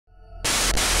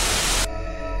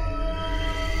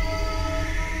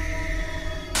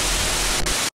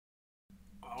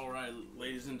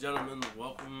and gentlemen,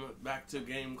 welcome back to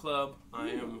Game Club. I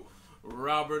am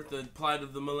Robert, the plight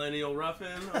of the millennial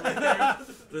Ruffin over here.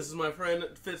 This is my friend,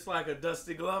 fits like a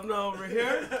dusty Gluvna over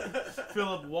here.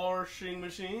 Phillip washing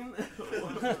machine.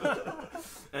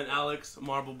 And Alex,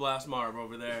 Marble Blast Marb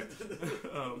over there.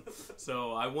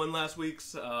 So I won last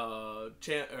week's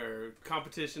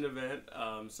competition event.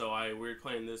 So we're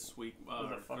playing this week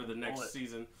for the next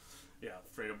season. Yeah,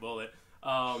 afraid of bullet.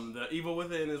 The Evil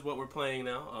Within is what we're playing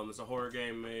now. It's a horror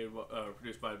game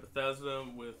produced by Bethesda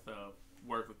with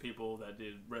work with people that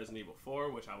did Resident Evil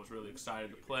 4, which I was really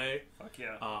excited to play. Fuck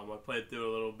yeah. I played through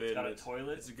a little bit. It's got a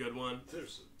toilet. It's a good one.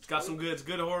 It's got some good. It's a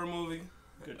good horror movie.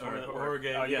 Good toilet work. Horror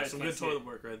game. Oh, yeah, some good toilet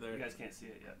work right there. You guys can't see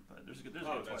it yet, but there's a good.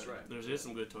 That's right. There's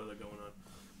some good toilet going on.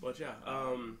 But yeah.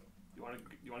 You want to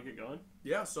get going?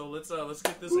 Yeah. So let's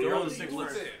get this going. You're on the 6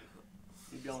 first.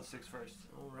 You be on the 6 first.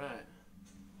 All right.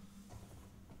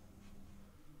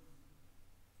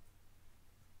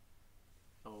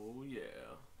 Oh yeah.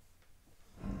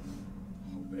 Oh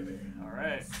baby. All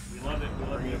right. We love it. We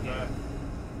love it. Okay.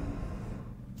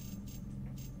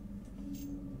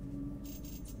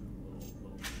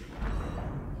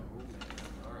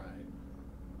 All right.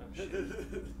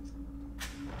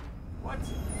 What?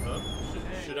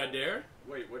 Should I dare?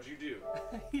 Wait, what'd you do?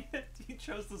 He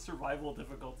chose the survival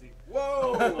difficulty.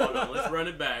 Whoa! Hold on, let's run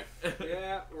it back.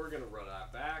 Yeah, we're gonna run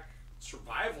that back.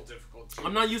 Survival difficulty.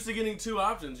 I'm not used to getting 2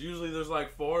 options. Usually there's like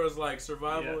 4 is like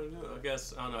survival. Yeah. I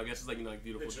guess I don't know. I guess it's like like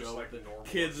Beautiful It's Joe just like with the the normal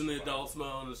kids and the survival. adults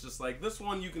mode. It's just like this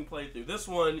one you can play through. This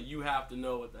one you have to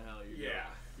know what the hell you're doing.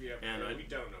 Yeah, And we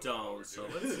don't know. Don't. So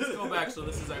let's go back. So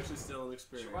this is actually still an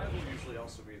experience. Survival usually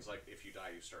also means like if you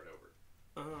die, you start over.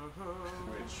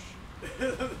 Which I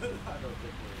don't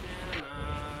think we're. Can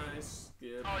I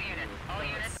skip? All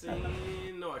units.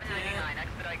 No, I 99, can't.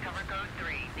 expedite cover code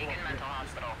 3, Beacon Mental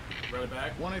Hospital. Run it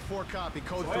back. 184 copy,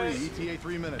 code 3, ETA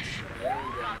 3 minutes. There we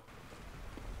go.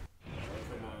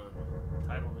 Come on.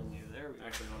 Title menu. There we go.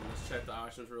 Actually, let's check the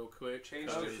options real quick.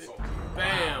 Change Oh, difficulty.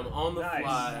 Bam! On the Nice.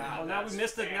 fly. Well, now we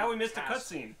missed it. Now we missed a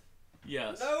cutscene.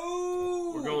 Yes.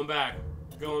 No! We're going back.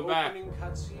 Going back. Opening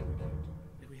cutscene.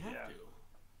 We have Yeah. to.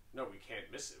 No, we can't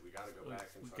miss it. We gotta go back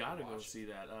and We fucking gotta go watch see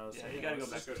that. Yeah, you gotta go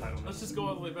back to title menu. Let's just go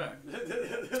all the way back.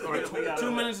 it. All right, 2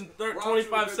 minutes and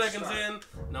 25 seconds in,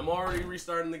 and I'm already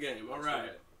restarting the game. All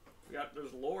right.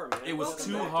 There's lore, man. It was Welcome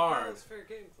too back to hard. Balanced Fair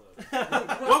Game Club.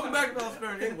 Welcome back to Balanced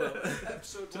Fair Game Club.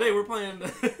 Episode Today 1 we're playing.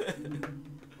 of The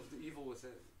Evil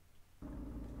Within.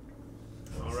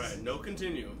 All right, no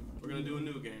continue. We're gonna do a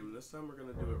new game. This time we're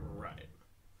gonna do it right.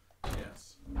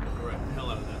 Yes. We're the hell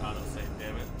out of that auto save,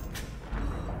 damn it.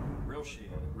 Real shady.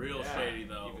 Real Yeah, shady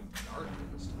though. Even darker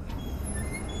this time.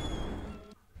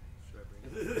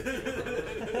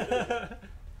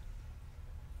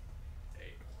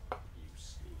 Hey, you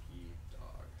sneaky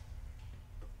dog.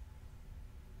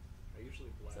 I usually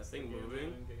blast that thing the camera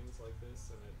moving? in games like this,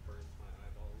 and it burns my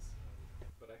eyeballs.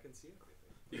 But I can see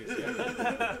everything.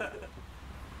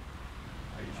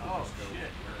 Oh shit.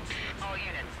 All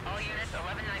units,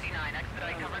 1199,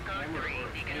 expedite cover code 3,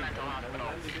 Beacon Mental Hospital.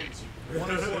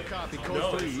 184 copy,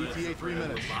 code 3, ETA 3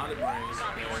 minutes. Body brains.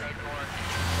 Copy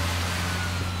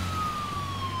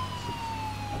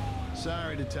 184.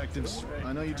 Sorry, detectives.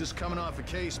 I know you're just coming off a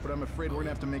case, but I'm afraid we're gonna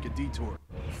have to make a detour.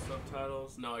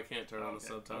 Subtitles? No, I can't turn on the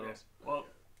subtitles. Okay. Well,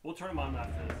 we'll turn them on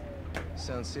after this.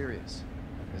 Sounds serious.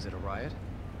 Is it a riot?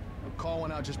 A call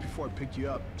went out just before I picked you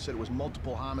up. Said it was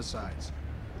multiple homicides.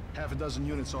 Half a dozen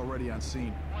units already on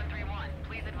scene. 131,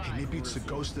 please advise. Hey, maybe it's the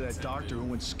ghost of that doctor who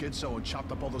went schizo and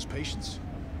chopped up all those patients.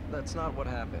 That's not what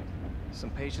happened.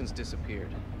 Some patients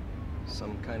disappeared.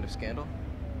 Some kind of scandal?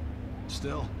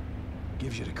 Still,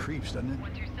 gives you the creeps, doesn't it?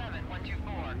 127,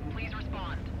 124, please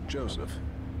respond. Joseph,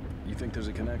 you think there's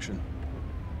a connection?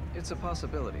 It's a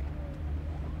possibility.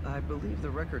 I believe the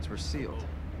records were sealed.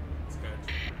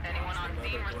 Anyone on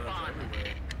scene, respond.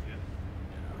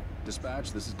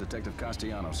 Dispatch, this is Detective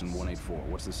Castellanos in 184.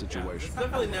 What's the situation?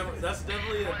 That's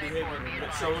definitely a behavior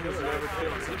that someone who's never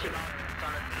killed something.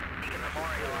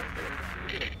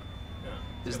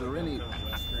 Is there any...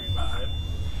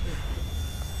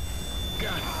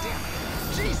 God damn it!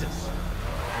 Jesus!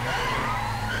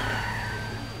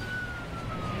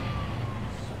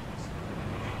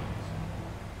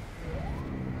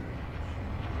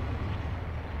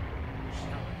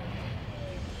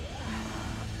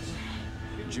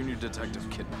 Junior Detective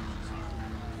Kidman.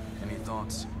 Any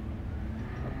thoughts?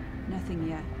 Nothing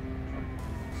yet.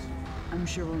 I'm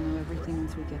sure we'll know everything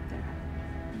once we get there.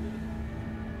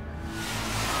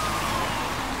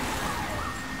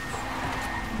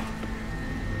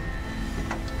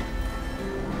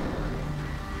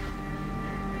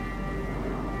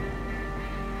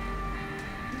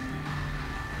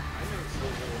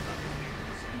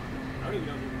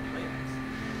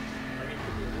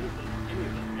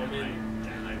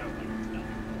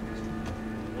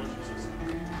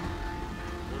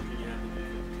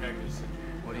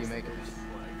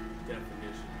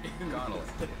 Connolly,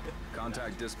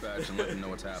 contact dispatch and let them know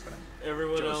what's happening.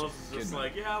 Everyone Joseph, else is just Kidman,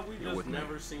 like, yeah, we you're just with me.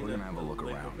 never seen We're gonna have a look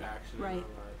lick around. of action Right. in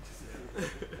our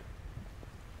lives.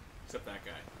 Except that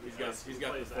guy. He's got the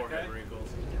plays that forehead guy? wrinkles.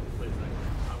 Plays that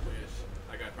guy. I wish.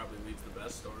 That guy probably leads the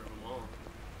best story of them all.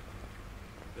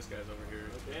 This guy's over here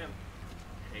Oh, damn.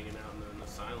 hanging out in an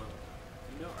asylum.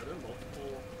 You know, are there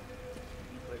multiple? Do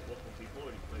you play multiple people,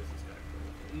 or do you play as this guy?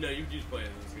 No, you just play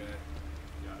as this guy.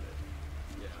 Got it.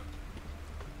 Yeah.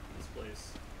 This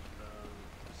place.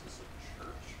 Is this a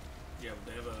church? Yeah, but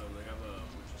they have a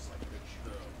Just like a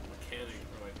the mechanic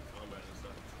for like the combat and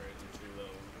stuff is crazy too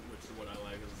though. Which is what I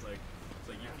like. It's like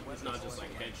it's not just like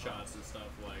headshots and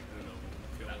stuff like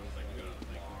killing. It's like you gotta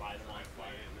like ride them on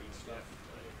fire and stuff.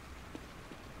 Like,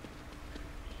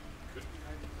 could be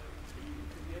anything.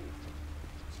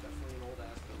 It's definitely an old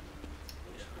ass building.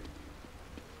 yeah.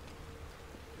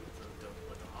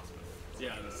 Like a hospital.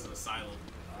 Yeah, this is an asylum.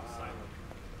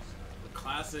 The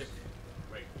classic.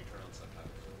 Wait, can you turn on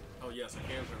subtitles? Oh yes, I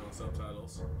can turn on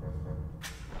subtitles.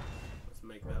 Let's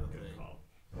make that a thing. Call.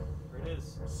 There it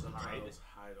is. Subtitles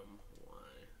hide them. Why?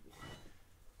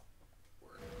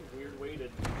 Weird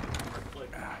weighted.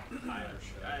 Like,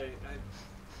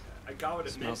 I got what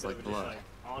it Smells meant, like but it was blood. just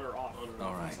like on or off.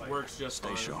 All right. Works just Stay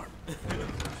fine. sharp.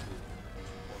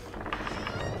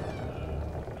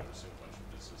 Noticing a bunch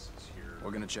of businesses here.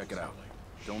 We're gonna check it out.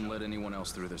 Don't let anyone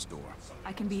else through this door.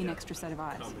 I can be an extra set of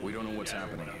eyes. We don't know what's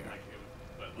happening here. Like him,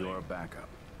 but like, You're a backup.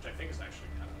 which I think is actually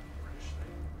kind of a British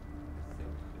thing.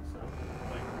 So,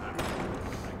 Like, I could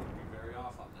be very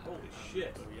off on that. holy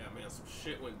shit. Oh yeah, man, some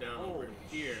shit went down Holy over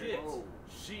here. shit.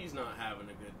 She's not having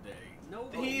a good day.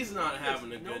 Nobody. He's not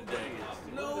having a good Nobody day.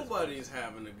 is. Nobody's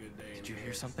having a good day. Did you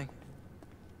hear something?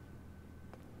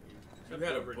 You had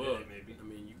a Whoever did book. it, maybe. I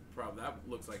mean, you probably that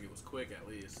looks like it was quick at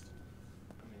least.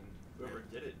 I mean, whoever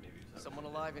did it, maybe. was Someone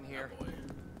alive in here. That boy.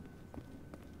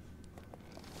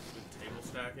 Good table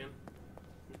stacking.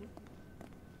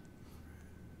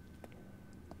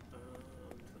 To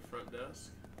the front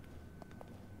desk.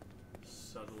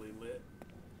 Subtly lit.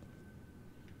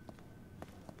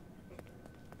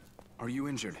 Are you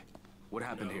injured? What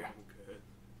happened No, here? I'm good.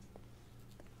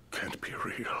 Can't be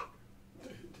real.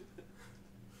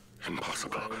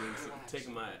 Impossible.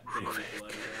 Taking my daily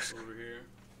blood test over here.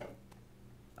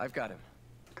 I've got him.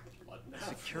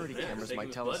 Security cameras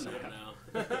might tell us something. Now.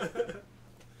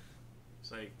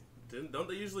 It's like, don't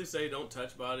they usually say don't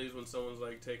touch bodies when someone's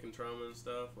like taking trauma and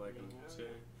stuff? Like,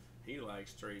 he like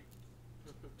straight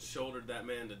shouldered that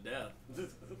man to death.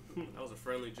 That was a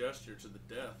friendly gesture to the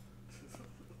death.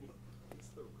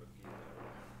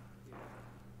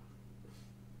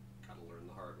 Gotta learn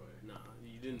the hard way. Nah,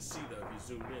 you didn't see though. If you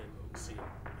zoomed in, you can see him.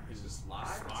 He's just Live?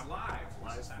 It's live.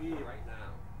 Live This is happening feed. right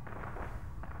now.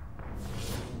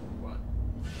 What?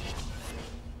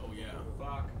 Oh yeah.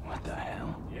 Fuck. What the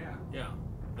hell? Yeah. Yeah.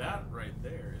 That right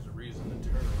there is a reason to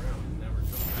turn around and never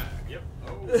come back. Yep.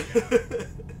 Oh, yeah.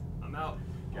 I'm out.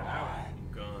 Get out.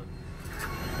 I'm gone.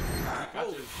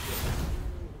 Holy shit.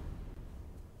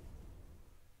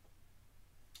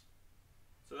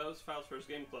 So that was Files First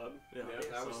Game Club. Yeah. Yeah,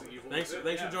 that was the evil. Thanks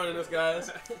bit. for joining us,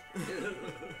 guys.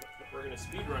 We're gonna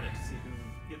speedrun it to see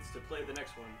who gets to play the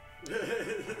next one.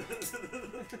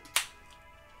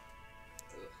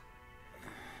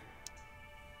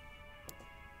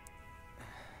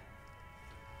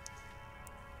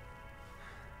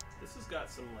 This has got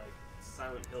some like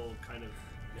Silent Hill kind of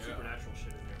supernatural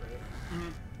shit in there,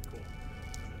 right? Cool.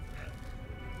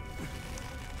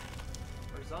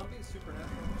 Are zombies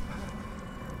supernatural?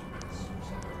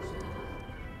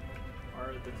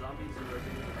 Are the zombies in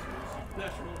Resident Evil 2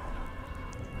 supernatural?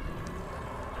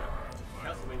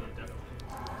 Castlevania definitely.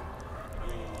 I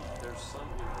mean, there's some,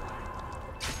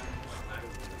 I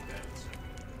don't think that is.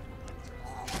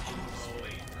 Oh,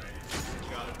 right.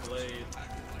 Got a blade.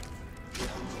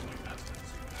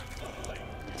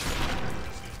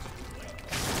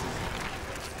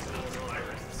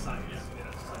 Virus, the science,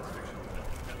 yeah, science fiction.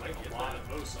 And like a lot of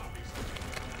those zombies,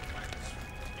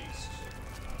 beasts.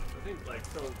 I think like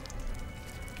so.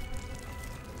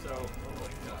 Oh my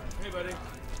god. Hey, buddy.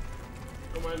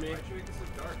 Don't mind me. Why'd you make this so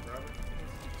dark, Robert?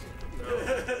 No.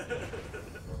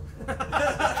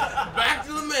 Back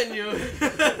to the menu.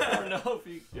 I don't know if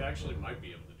You actually might be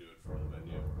able to do it from the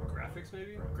menu. graphics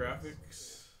maybe. Graphic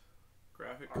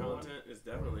R1? content is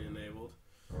definitely enabled.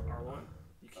 R1.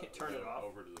 You can't turn it off.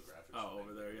 Over to the graphics. Oh,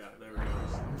 over there, yeah, there we go.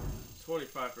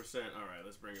 25%. All right,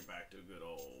 let's bring it back to a good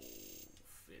old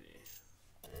fitty.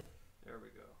 There we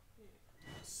go.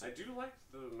 I do like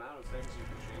the amount of things you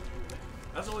can change in the menu.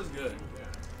 That's always good. Yeah.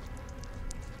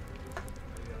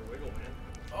 You gotta wiggle, man.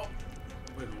 Oh,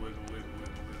 wiggle. We're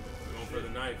gonna for the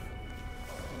knife.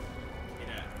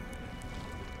 Yeah.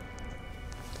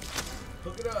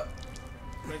 Hook it up.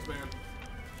 Thanks, man.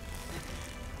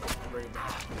 Bring it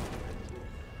back.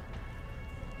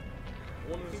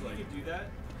 You think you could do that?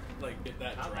 Like get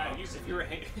that drop. If you were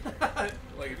hanging,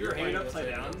 like if you were hanging upside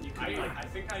down, you could like I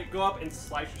think I go up and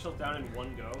slice yourself down in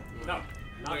one go. No.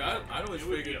 Like I'd always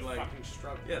figured like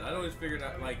yeah, I'd always figured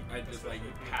out like I just like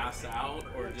pass out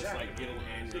or just like get an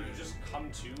aneurysm. You just come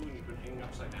to and you've been hanging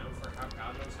upside down for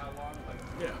God knows how long. Like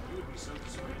yeah, you would be so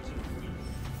disoriented and weak.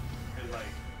 And like,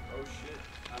 oh shit.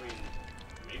 I mean,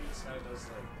 maybe this guy does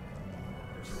like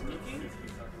sneaking 50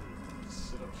 fucking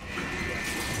sit-ups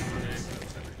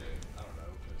every day. I don't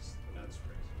know, because that's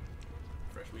crazy.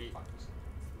 Fresh meat.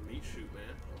 Meat shoot,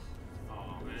 man.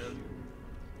 Oh man.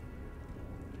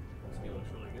 This meat looks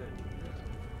really good.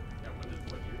 Yeah, what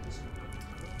year did this come out?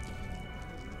 I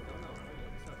don't know.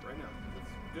 It's not right now.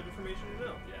 It's good information to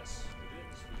know. Yes, it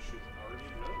is. We should already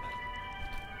know that.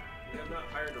 We have not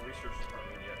hired a research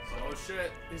department yet. So. Oh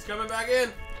shit, he's coming back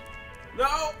in.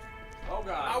 No! Oh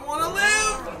god. I wanna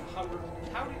live! 100.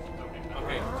 How did you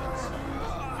okay.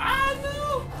 Ah,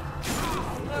 no!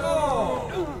 No!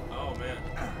 Oh man.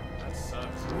 That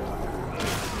sucks.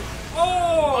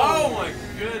 Oh my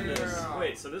goodness.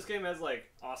 Wait, so this game has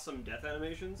like awesome death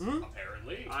animations? Hmm?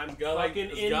 Apparently. I'm into fucking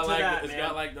that, man. It's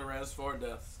got like the Res 4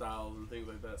 death styles and things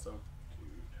like that, so.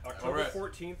 October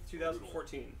 14th,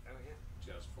 2014. Oh yeah.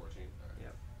 2014. Alright.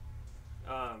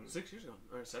 Yep. 6 years ago.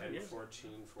 Alright, 7 years.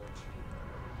 14.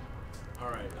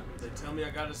 Alright, they tell me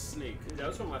I gotta sneak. Dude, that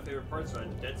was one of my favorite parts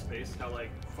on Dead Space, how like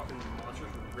fucking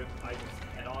monsters would rip Isaac's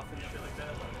head off and shit like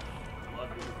that. Like, I love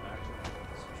it.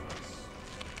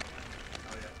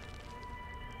 Oh yeah.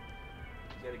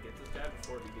 You gotta get this guy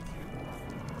before he gets you.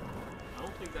 I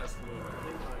don't think that's the move. I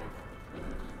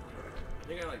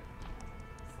think I like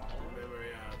follow. Remember,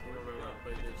 yeah, I think I remember I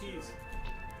played this. Keys.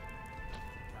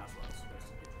 That's what I was supposed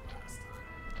to get last time.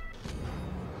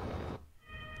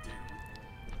 Dude,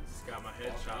 just got my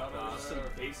head chopped off. Some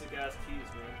basic ass keys,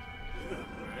 man.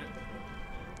 Right?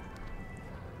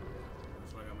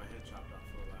 That's why I got my head chopped off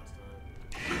for the last time.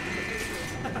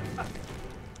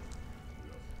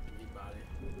 Meat body.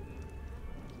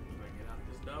 Can I get out of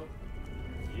this dough?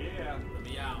 Yeah. Let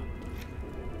me out.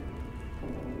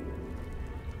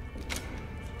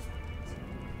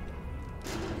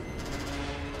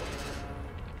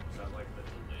 Is that like the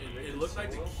It looked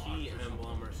like the key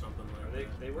emblem or something like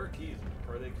that. They were keys.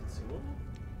 Are they consumable?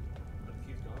 Are the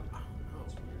keys gone? I don't know.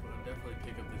 But I'll definitely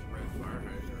pick up this red fire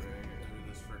hydrant rig or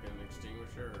this freaking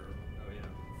extinguisher or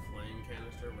flame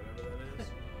canister, whatever that is.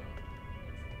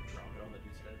 Drop it on the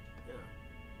dude's head. Yeah.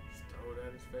 Just throw it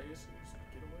at his face and just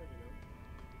get away, you know?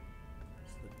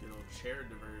 It's the good old chair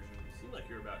diversion. It seemed like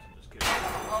you were about to just get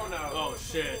Oh no. Oh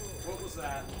shit. What was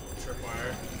that?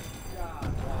 Tripwire.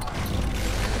 God, wow.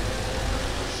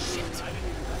 Shit.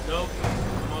 Nope.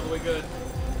 I'm all the way good.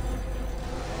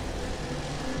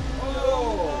 Oh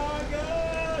my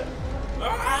god!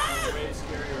 Ah! way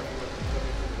scarier if you were coming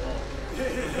through the wall.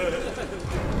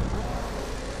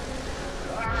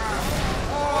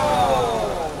 Oh!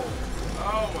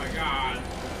 Oh my god.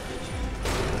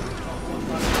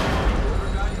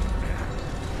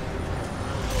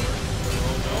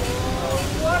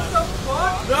 What the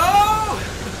fuck? No!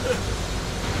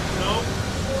 Nope.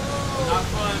 Not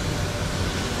fun.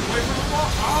 Away from the wall.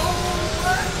 Oh,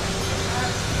 what?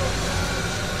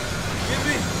 Give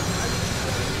me.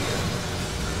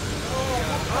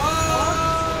 Oh!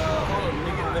 Hold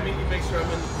on, let me make sure I'm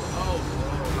in. Oh.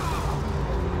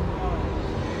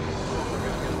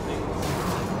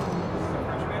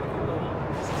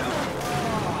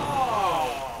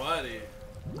 Oh, buddy.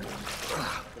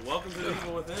 Welcome to the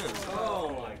Evil Within. Oh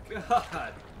my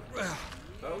god.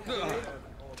 Okay.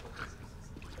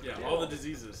 Yeah, all the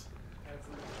diseases.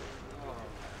 Oh.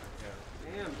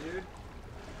 Damn, dude.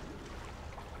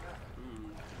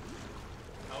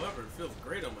 However, it feels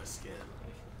great on my skin.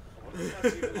 I wonder if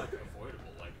that's even like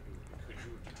avoidable. Like, could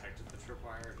you have detected the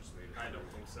tripwire? Just made it. I don't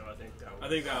think so. I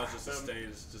think that was just a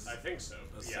stage. Just I think so.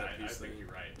 Yeah, I think you're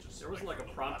right. Just there wasn't like a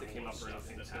prompt that came up or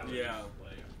anything. Yeah.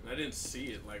 I didn't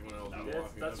see it like when I was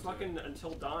walking. That's fucking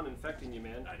Until Dawn infecting you,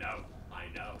 man. I know.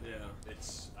 Yeah.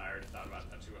 I already thought about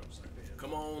that too. I was like, man.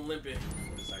 Come on, Limpy.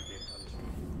 What is that game come to?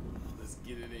 Let's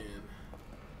get it in.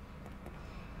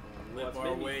 Well, it's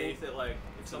made me think that like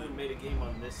if someone made a game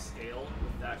on this scale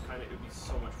with that kind of, it would be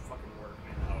so much fucking work,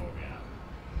 man. Oh yeah.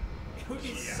 It would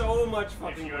be so much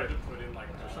fucking if you work. had to put in like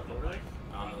something over there.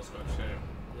 I don't know, it's about shit.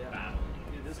 Yeah. Battle.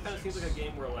 Dude, this kind of seems like a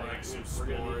game where like we're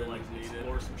gonna need to like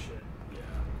explore some shit. Yeah.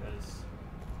 Because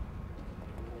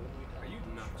are you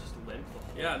No. Just limp the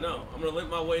whole Yeah, no. I'm gonna limp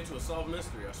my way to a solved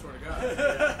mystery. I swear to God.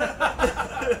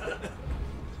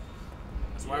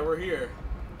 That's why we're here.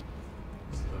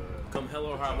 Come hell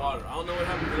or high water. I don't know what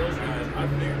happened to those guys. I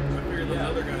figured those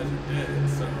other guys are dead.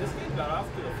 So. This game got off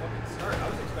to a fucking start. I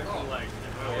was expecting like.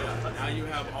 Oh yeah. Now you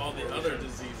have all the other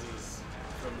diseases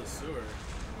from the sewer.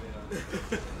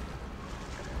 If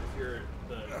you're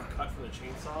the cut from the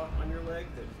chainsaw on your leg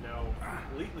that is now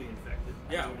completely infected.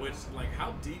 Yeah, which like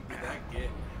how deep did that get?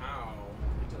 How?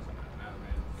 It doesn't matter,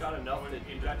 man. Got enough that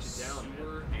it got you down.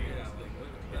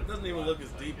 It doesn't even look as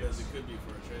deep as it could be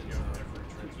for a chainsaw.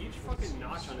 Each fucking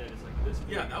notch on it is like this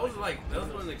big. Yeah, that was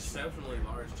an exceptionally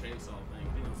large chainsaw thing.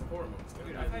 It was horrible.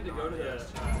 Dude, I've had to go to the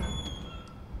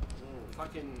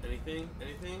fucking anything?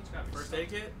 First aid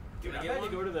kit? Dude, I've had to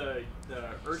go to the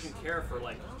urgent care for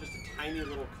like just a tiny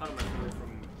little cut on my finger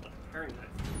from like, a paring knife.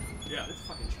 Yeah, it's a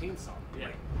fucking chainsaw. Yeah,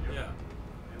 like, yeah.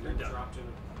 And then dropped in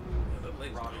that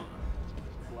lady's rotting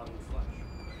blood and flesh.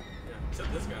 Yeah,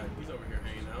 except this guy, he's over here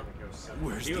hanging out.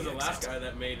 He was the last guy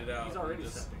that made it out. He's already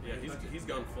septic. Yeah, he's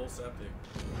gone full septic.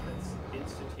 That's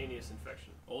instantaneous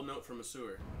infection. Old note from a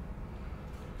sewer.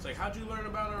 It's like, how'd you learn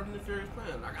about our nefarious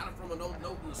plan? I got it from an old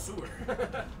note in the sewer.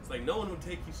 It's like, no one would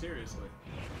take you seriously.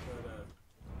 But,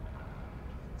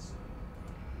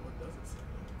 what does it say?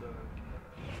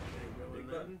 The big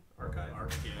button? Archive?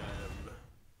 Archive.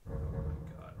 Oh my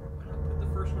god. Put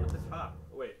the first one at the top.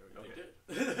 Oh, wait. Okay.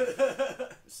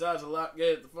 Besides the lock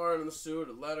gate at the far end of the sewer,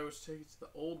 the ladder which takes to the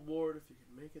old ward. If you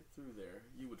could make it through there,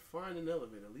 you would find an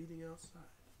elevator leading outside.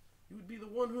 You would be the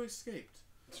one who escaped.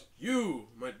 You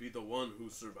might be the one who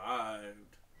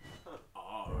survived.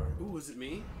 Ooh, is it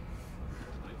me?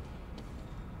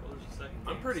 Well, there's a second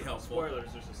game. I'm pretty helpful.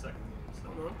 Spoilers, there's a second game. So.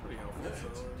 Oh, no, I'm pretty helpful.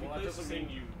 So. Well, that doesn't mean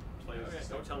you play as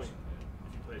the Don't tell me if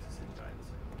you play as the same guy in the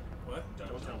second game. What?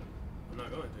 Don't tell me. I'm not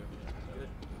going to. Good.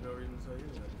 There's no reason to tell you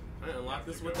that. Can I unlock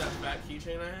this with that fat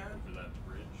keychain I had? For that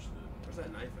bridge. Where's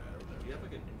that knife at over there? Do you have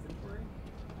like an inventory?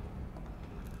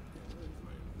 Where's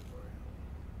my inventory?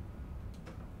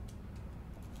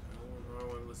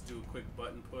 Let's do a quick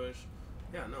button push.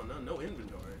 Yeah, no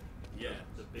inventory. Yeah.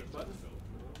 The big button?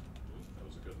 That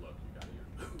was a good look you got here.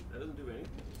 That doesn't do anything.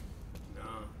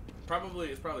 No. It's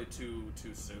probably too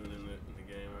soon in the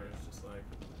game where it's just like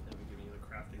Haven't given you the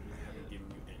crafting. haven't given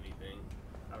you anything.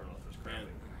 I don't know if there's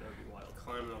crafting. That would be wild.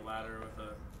 Climbing a ladder with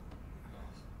a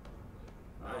nice.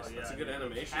 Oh, yeah, That's a good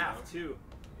animation. Calf though. too.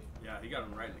 Yeah, he got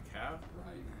him right in the calf.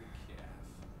 Right in the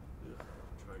calf.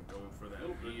 Trying going for that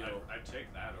I'd heel.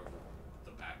 take that over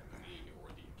the back of the knee or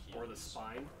the Achilles. Or the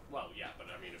spine. Well, yeah, but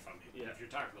I mean, if you're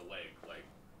talking the leg, like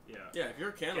Yeah, if you're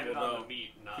a get cannibal it on though, the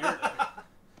meat, not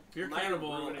if you're a Might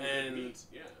cannibal ruin it and with meat.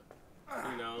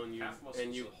 Yeah. you know and Calf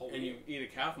muscle's you a whole and you meal. eat a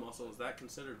calf muscle, is that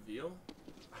considered veal?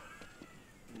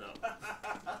 No.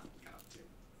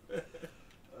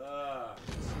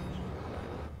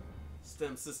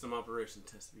 STEM system operation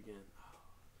test begin.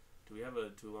 Do we have a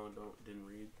too long didn't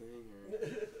read thing or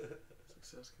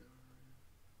success count?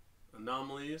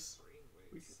 Anomalies.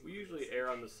 We usually err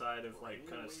on the side of like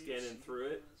kind of scanning through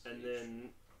it, and then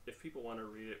if people want to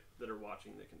read it that are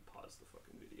watching, they can pause the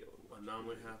fucking video. And watch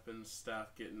Anomaly the video. happens.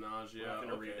 Staff get nausea. We're not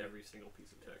gonna okay. read every single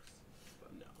piece of text.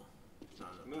 But No.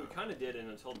 I mean, we kind of did it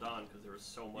until dawn because there was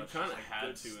so much. You kinda like, had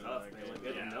good to in stuff, that man. game. Like, we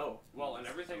had Yeah. to know. Well, and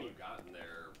everything you got in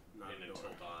there Not in a door.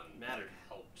 Until Dawn Mattered.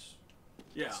 helped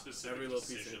Yeah, specific every little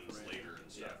piece of decisions information. later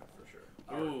and Yeah, stuff. for sure.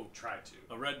 Or Ooh. try to.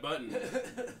 A red button.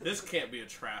 This can't be a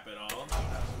trap at all.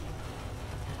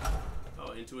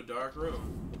 Oh, into a dark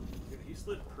room. Dude, he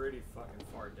slid pretty fucking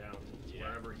far down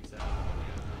wherever he's at.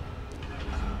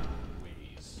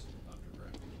 Ways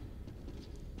underground.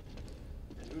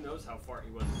 And who knows how far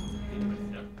he was anyway.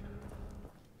 Yep.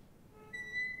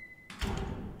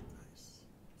 Nice.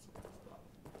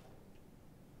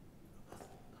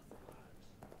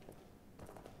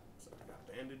 So I got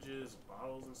bandages,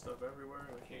 bottles, and stuff everywhere.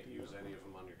 And I Can't use any of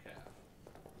them on your calf.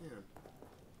 Yeah.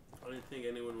 I didn't think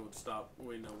anyone would stop.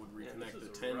 Would reconnect this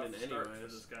the is a tendon rough start for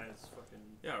anyways. this guy's fucking.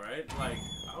 Yeah, right. Like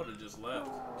I would have just left.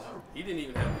 He didn't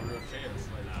even have a real chance.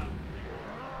 Like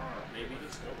maybe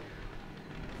just.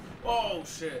 Oh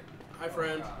shit! Hi,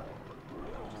 friend.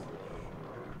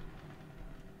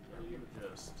 You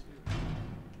just.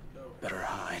 Better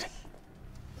hide.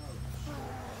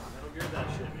 Metal Gear that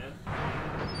shit, man.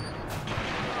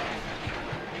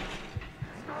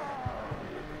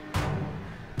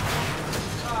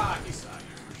 Ah, he saw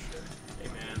you for sure. Hey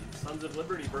man, Sons of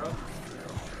Liberty, bro.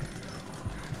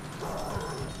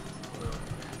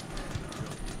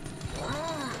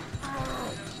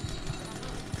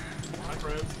 hi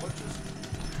friends. What just?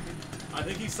 I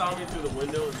think he saw me through the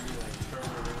window and he like turned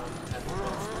around at the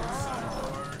side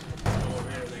door.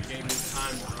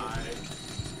 time to hide.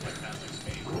 Like that, like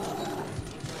fame.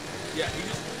 Yeah, he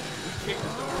kicked the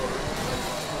door over.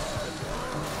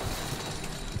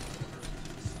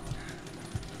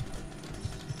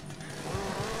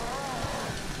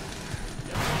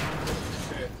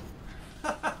 Shit.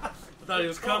 I thought he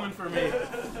was coming for me.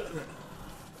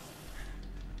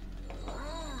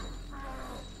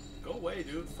 Go away,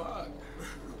 dude. Fuck.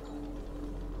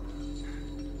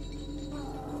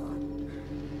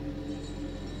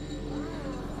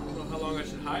 How long I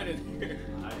should hide in here.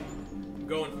 I'm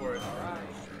going for it. Alright.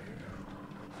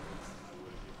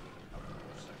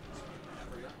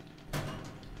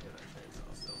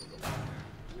 I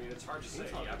mean, it's hard to say.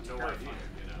 You have no idea,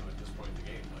 you know, at this point in the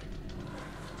game. Like,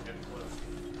 it's getting close.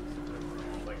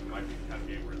 Like, it might be the kind of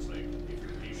game where it's like, if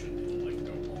you're patient, it'll like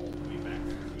go all the way back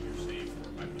to your save, or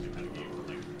it might be the kind of game where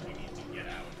like we need to get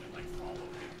out and like follow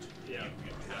him to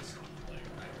get past him. Like,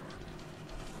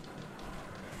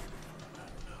 I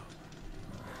don't know.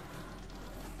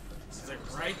 It's like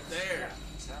right there.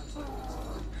 Yeah, it sounds like it's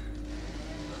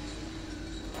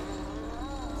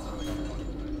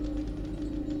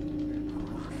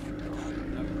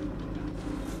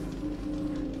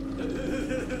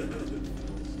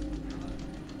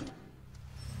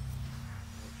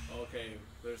Okay,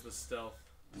 there's the stealth.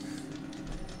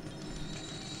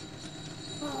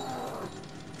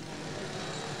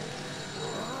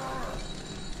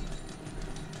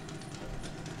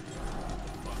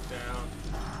 Fuck down.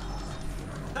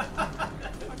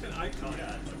 Fucking icon.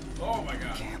 yeah, Oh my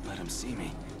god. Can't let him see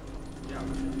me. yeah.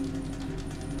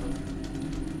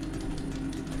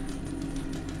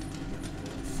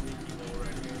 Sneaky hole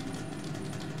right here.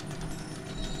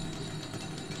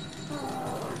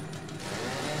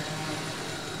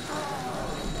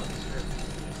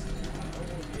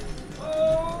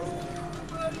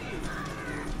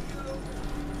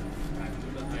 Back to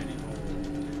the hiding hole.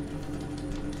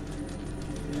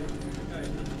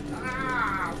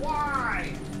 Ah,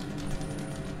 why?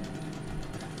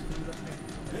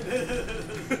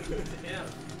 Damn.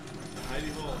 The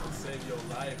hiding hole will save your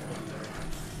life from there.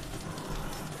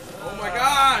 Oh my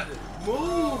god!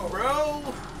 Move, bro! How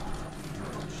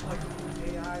much like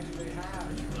AI do they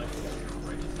have? Like,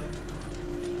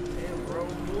 Damn, bro,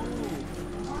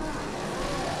 move! Oh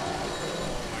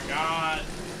my god!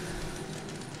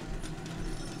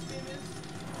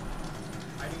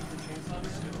 hiding from chainsaw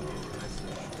man?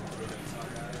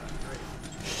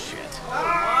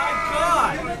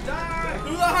 Oh my god!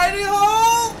 Through the hiding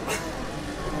hole!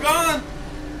 I'm gone!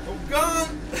 I'm gone!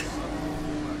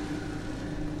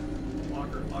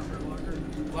 Locker.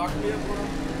 Lock me up, bro.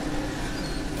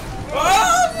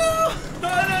 Oh no! No,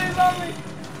 he's on me!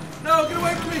 No, get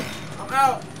away from me! I'm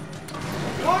out!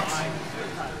 What? I'm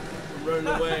running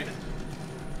away.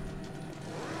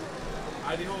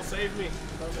 Hiding hole, save me!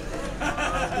 Oh my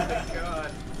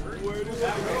god. Where did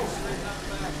that go?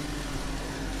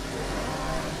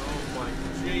 Oh my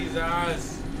Jesus!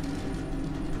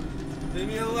 Leave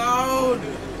me alone!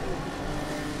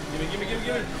 Give me! I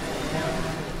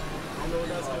don't know what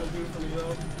that's gonna do for me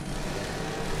though.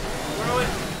 Throw it!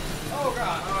 Oh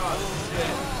god. Oh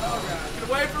shit! Oh god. Get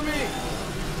away from me!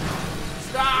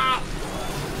 Stop!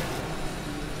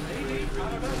 Maybe. I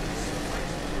don't know.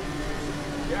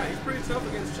 Yeah, he's pretty tough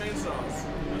against chainsaws.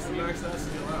 That's the max that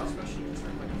skill out. Especially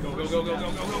considering like Go! the Go!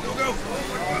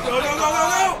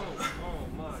 Oh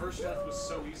my. First death was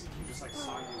so easy. He just like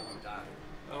saw you and died.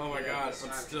 Oh my god, I'm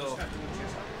still.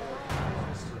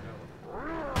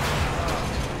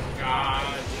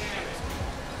 God.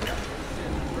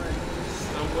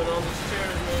 Stumbling on these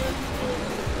chairs, man.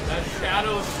 That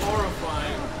shadow is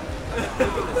horrifying.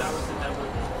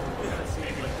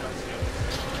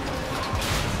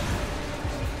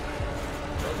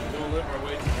 We're gonna live our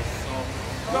way to this salt.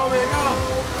 Go, man, go!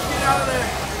 Get out of there!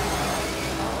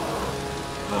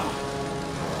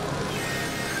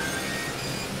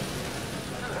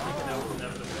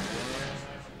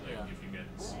 If you get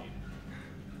seen,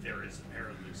 there is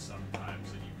apparently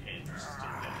sometimes that you can't just stick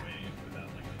that way without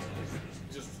like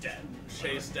just dead.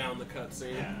 Chase down the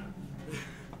cutscene. Yeah.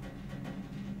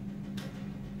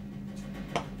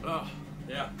 Oh,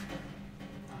 yeah.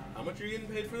 How much are you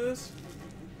getting paid for this?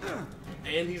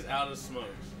 And he's out of smokes.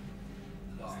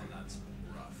 Oh, that's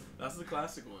rough. That's the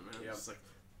classic one, man. Yep. It's like,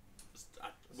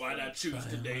 why'd I choose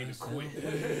today to quit? That's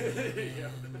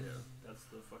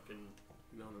the fucking.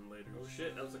 Known him later. Oh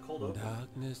shit, that was a cold open.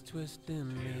 Darkness twisting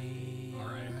me.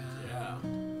 Alright, yeah.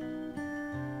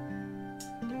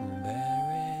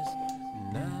 There is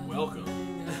nothing Welcome.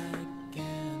 I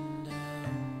can do.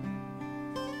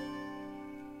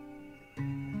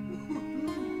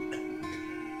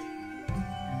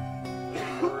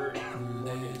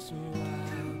 This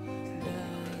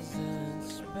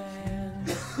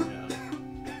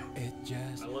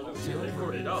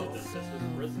this with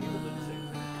Resident Evil did the same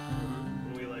thing.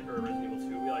 When we like, or Resident Evil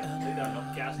 2, we like played that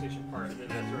up gas station part, and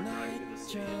then as we're driving to the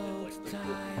city, and then like the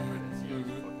credits, it was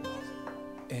fucking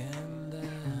awesome. in the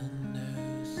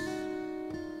news.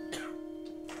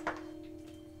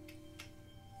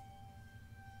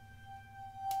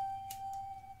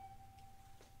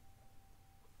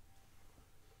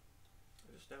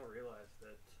 I just now realized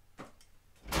that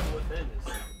Evil Within is a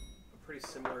pretty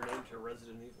similar name to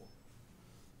Resident Evil.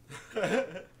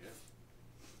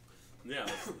 Yeah,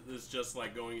 it's just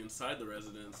like going inside the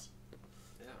residence.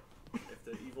 Yeah. If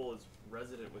the evil is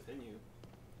resident within you.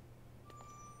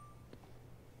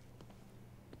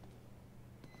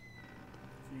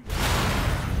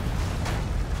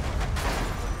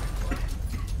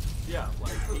 Yeah,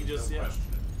 like he just No yeah.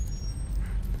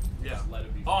 Just let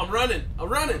it be. Oh, I'm running! I'm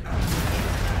running!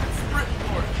 Sprinting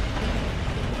for it.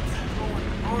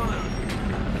 What's going on?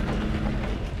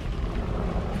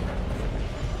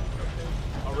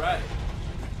 All right,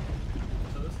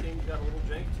 So this game's got a little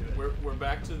jank to it. we're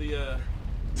back to the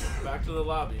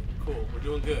lobby. Cool, we're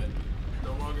doing good.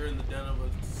 No longer in the den of a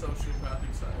sociopathic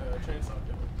chainsaw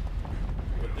killer.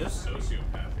 But this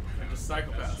Sociopathic. just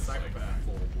psychopath. That's just like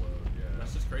full blown, yeah.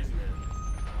 That's just crazy, man.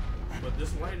 But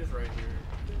this light is right here.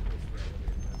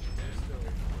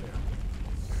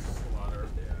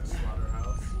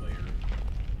 Slaughterhouse. Later.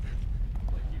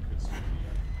 Like you could see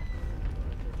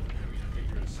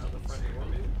the front door,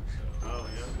 maybe. Oh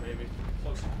yeah, maybe.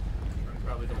 Close.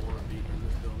 Probably don't want to be in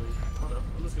this building. Hold up.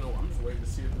 I'm just waiting to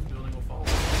see if this building will fall.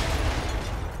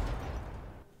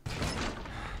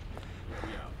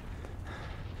 Yeah.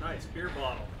 Nice, beer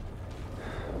bottle.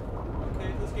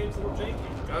 Okay, this game's a little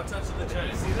janky. Gotta touch the Did chain.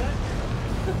 you see that?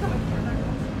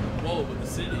 Whoa, with the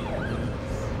city.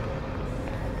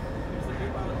 Here's the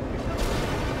beer bottle.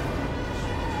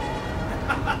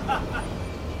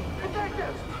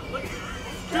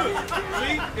 Dude,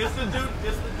 see? It's the dude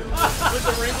with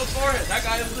the wrinkled forehead. That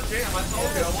guy is the jam. I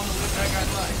told you, I want to live that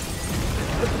guy's life.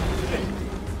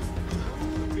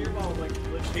 The beer bottle, like,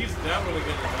 He's definitely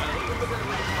gonna die.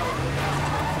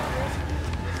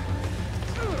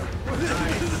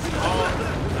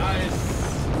 Oh, nice.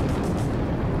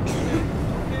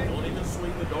 Don't even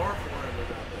swing the door for him or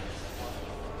nothing.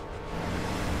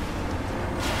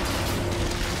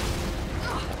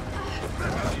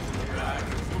 He's in the back.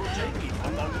 It's a little janky.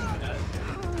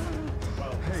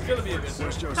 It's gonna be a good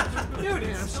Where's Joseph? dude,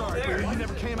 Man, I'm sorry, but he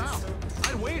never came out.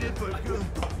 I waited, but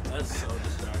That's so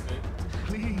distracting.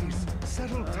 please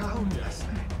settle down.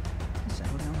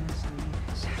 Settle down, Leslie.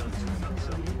 Settle down,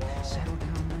 Leslie. Settle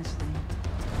down, Leslie.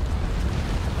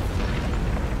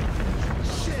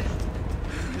 Shit!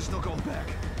 There's no going back.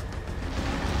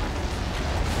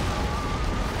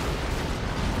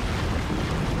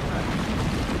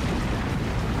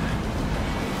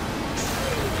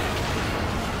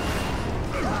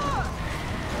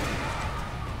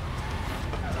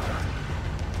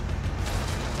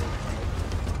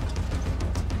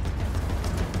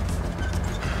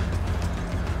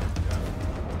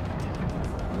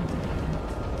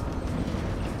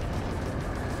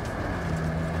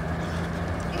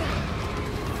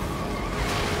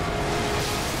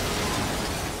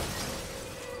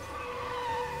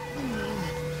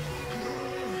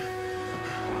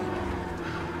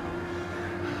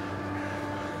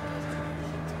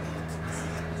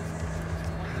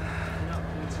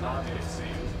 Not the same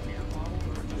beer bottle,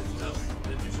 or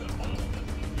just a bottle that,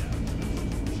 yeah,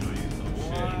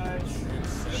 giant.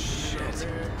 Shit.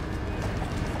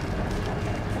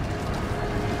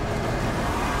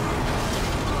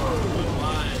 Good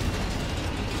line.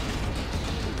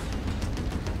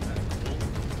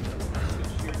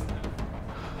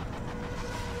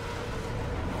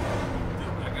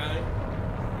 Dude, that guy.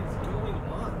 What's going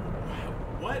on?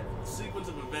 What sequence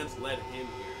of events led him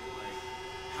here? Like,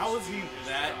 how is he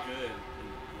that good?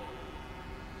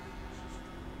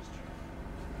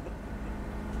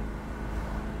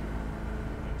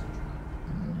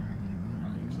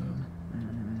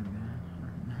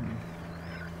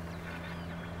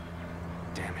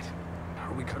 Damn it.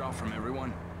 Are we cut off from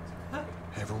everyone?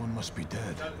 Everyone must be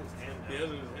dead. He has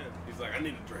it in his hand. He's like, I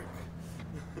need a drink.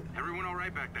 Everyone all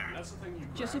right back there? That's the thing you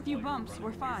Just a grab, few like, bumps. running We're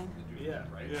away fine. from the dude, Yeah.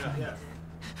 right? Yeah.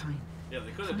 Fine. Yeah,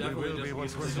 they could have definitely will be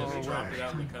once just we're all easily dropped away. it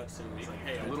out in the cutscene. It's like,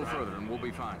 hey, A little further and we'll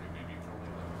be fine. Maybe you can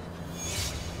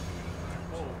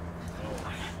only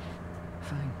Fine.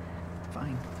 Fine.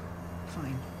 Fine.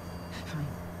 Fine. Fine.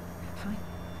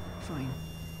 Fine.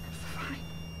 Fine.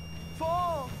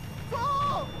 Fall!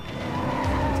 Fall!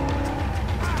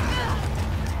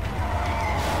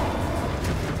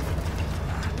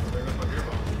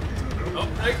 Oh,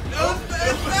 hey, no,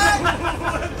 it's back!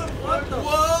 What the fuck?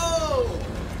 Whoa!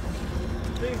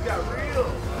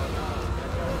 wheel!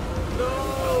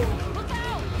 No! Look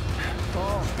out!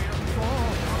 Fall.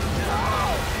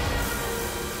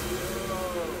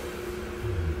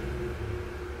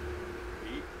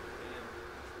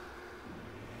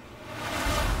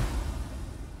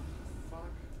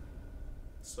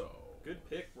 So good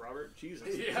pick, Robert. Jesus.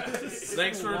 Yeah.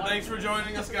 thanks for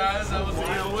joining us, guys. That was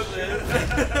Deal with It.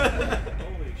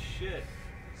 Holy shit.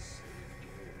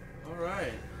 All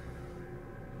right.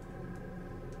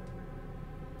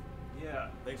 Yeah.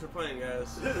 Thanks for playing,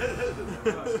 guys.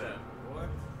 What?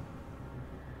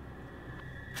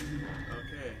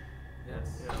 Okay.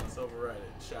 Yes. Yeah, let's override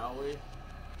it, shall we?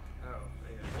 Oh,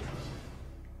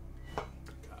 yeah.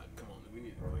 God, come on, we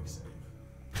need a quick save.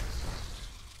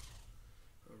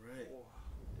 All right.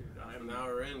 Dude, Half an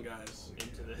hour in, guys.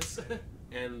 into this.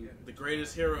 And the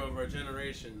greatest hero of our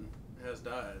generation has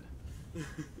died. I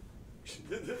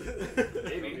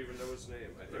don't even know his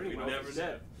name. I think we know never his did.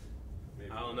 name.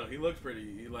 Maybe. I don't know. He looked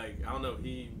pretty. I don't know.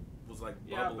 He was like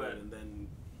Yeah, bubbling, but- and then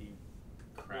he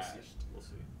crashed. We'll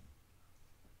see.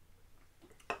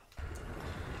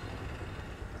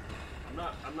 I'm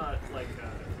not like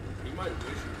He might wish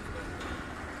he was dead.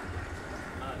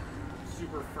 not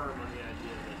super firm on the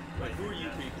idea that Like, who are you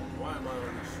people? Why am I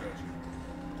on this stretcher?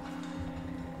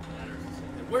 matters.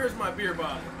 And where's my beer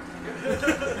bottle? Where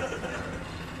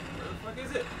the fuck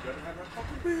is it? You gotta have a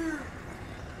fucking beer.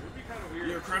 It would be kind of weird.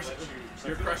 You're to crushing- let you-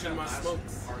 you're I feel crushing like my that last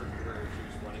smokes. Part where he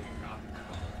was running and got the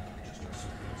ball, just starts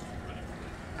running with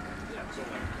it. Yeah. So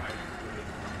like, I would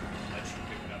let you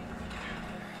pick it up with your hand,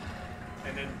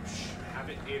 and then have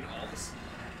it in all the. So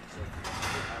you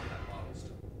have that bottle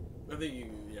still. I think you.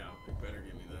 Yeah, you better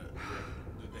give me that.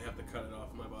 Did they have to cut it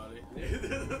off my body?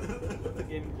 Let the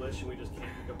game glitch and we just can't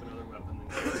pick up another weapon. Then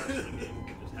go back to the game.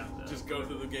 We just have to. Just go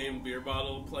through the game beer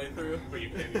bottle playthrough. But you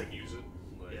can't even use it.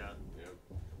 Like, Yeah.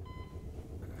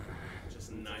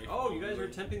 Just knife. Oh, you guys are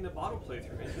attempting the bottle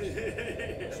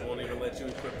playthrough. Just won't even let you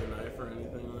equip the knife or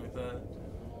anything like that.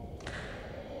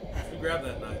 You grabbed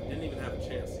that knife. Didn't even have a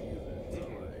chance to use it. So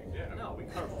like, Yeah. No, we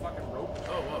cut a fucking rope.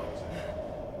 oh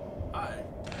whoa. Hi.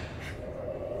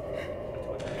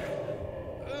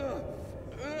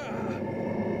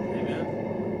 Hey man.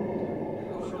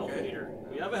 Health Okay. meter.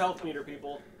 We have a health meter,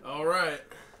 people. All right,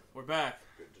 we're back.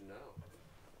 Good to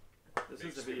know. This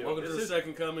is a video. Welcome to This the is,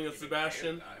 second coming of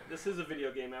Sebastian. this is a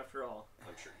video game after all.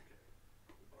 I'm sure you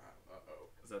can. Wow. Uh-oh.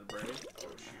 Is that a brain?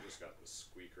 Oh, she just got the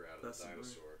squeaker out of That's the a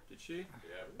dinosaur. Did she?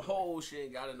 Yeah. Oh, she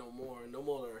ain't got it no more. No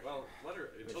more. Well, let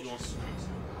her until you she want- squeaks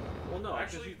it. Well, no.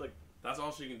 Actually, Actually, like That's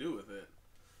all she can do with it.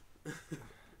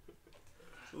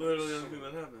 Literally the only thing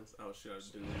that happens. Oh shit, I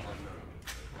just didn't even know.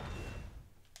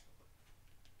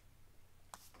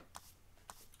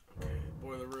 Okay,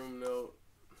 boiler room note.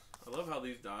 I love how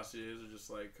these dossiers are just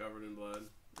like covered in blood.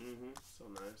 So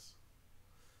nice.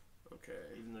 Okay.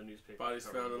 even the newspaper. Bodies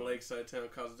covered found in blood. Lakeside Town.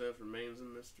 Cause of death remains a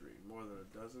mystery. More than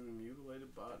a dozen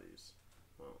mutilated bodies.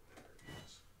 Well,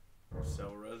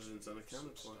 cell residents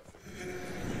unaccounted for.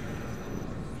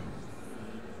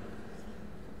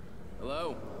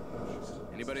 Hello?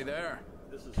 Anybody there?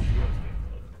 This is Steel's game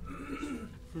club.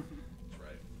 That's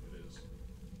right. It is.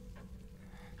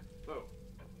 Whoa.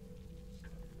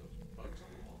 Those bugs on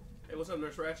the wall. Hey, what's up,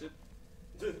 Nurse Ratchet?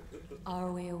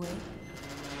 Are we awake?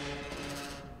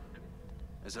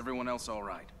 Is everyone else all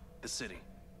right? The city.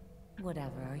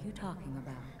 Whatever are you talking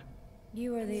about?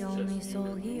 You are the only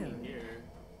soul here,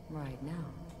 right now.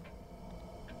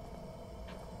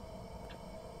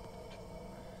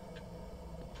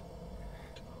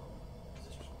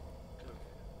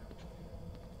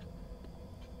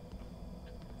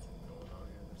 Going on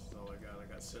here. This is all I got. I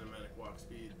got cinematic walk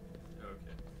speed.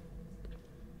 Okay.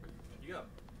 You got.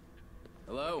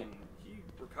 Hello? He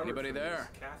recovered Anybody from there?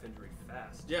 his calf injury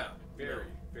fast. Yeah. Very,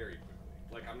 very quickly.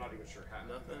 Like, I'm not even sure how.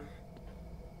 Nothing.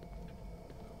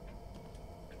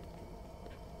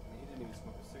 He didn't even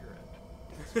smoke a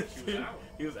cigarette. He was out.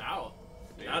 He was out.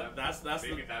 Maybe That's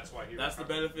maybe the that's why he that's the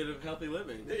recovered. benefit of healthy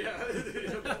living. Yeah.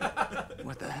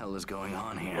 What the hell is going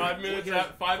on here? 5 minutes Well,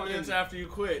 five minutes after you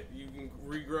quit, you can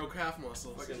regrow calf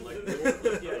muscles. Fucking like,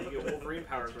 yeah, you get Wolverine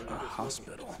powers from A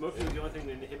hospital. smoking. Is the only thing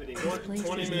inhibiting. This place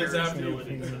 20 is minutes very after you safe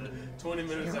for you. 20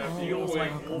 minutes You're after You you almost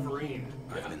quit. like Wolverine.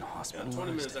 I've been Yeah, 20 hospitalized.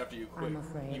 minutes after you quit, I'm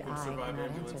afraid you can I survive cannot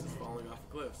ambulances answer that. falling off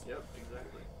cliffs. Yep,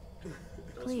 exactly.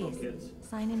 Don't Please, smoke, kids.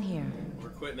 sign in here. We're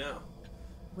quit now.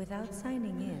 Without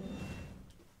signing in.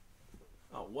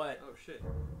 Oh, what? Oh shit.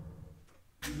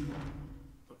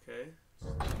 Okay.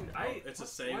 Dude, It's a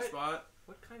save what? spot.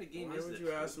 What kind of game Why is would this?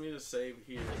 you ask me to save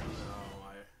here? No,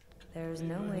 There's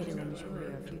no way to ensure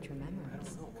your future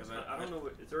memories. because I don't know.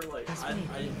 Is there like? This I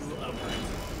way, grew up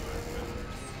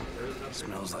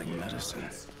Smells like medicine.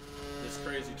 This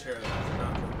crazy chair that does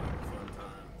not look like a fun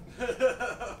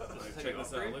time. Like, check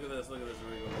this out. Look at this. Look at this.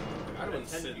 I wouldn't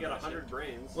sit in you got that 100 shit.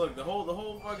 brains. Look, the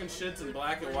whole fucking shit's in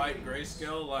black and white and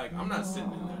grayscale. Like, I'm not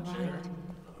sitting in that chair.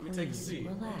 Let me take a seat.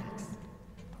 Relax.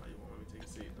 Oh, you won't let me take a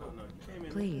seat? Oh no, you came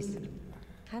in. Please,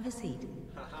 have a seat.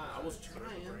 I was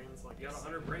trying. Brains, like you got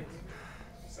 100 brains.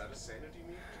 Is that a sanity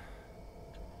meter?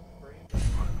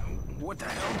 What the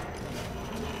hell?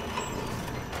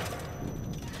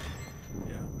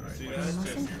 Yeah. See You that?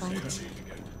 mustn't fight it.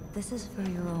 This is for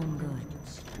your own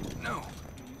good. No.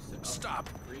 Stop.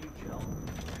 Green gel.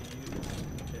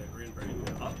 Yeah, green brain.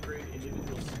 Yeah. Upgrade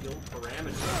individual skill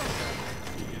parameters.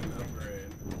 You get an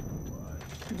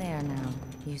upgrade. There now.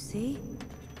 You see?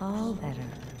 All better.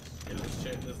 Yeah,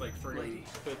 this like friggin'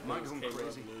 fifth things came up,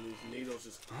 and then these needles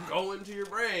just go into your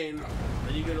brain,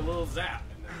 and you get a little zap,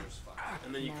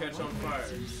 and then you catch on fire.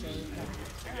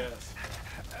 I guess.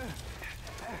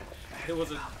 It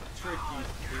was a tricky.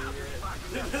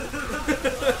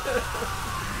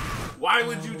 Why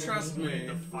would you trust me?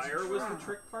 The fire was the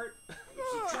trick part?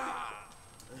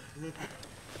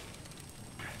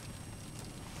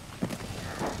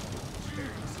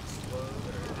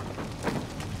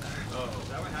 Oh, is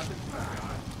that what happened?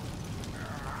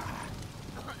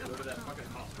 Go to that fucking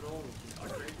hospital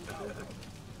and upgrade yourself?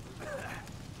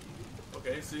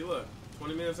 okay, see, look.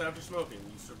 20 minutes after smoking,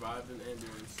 you survived an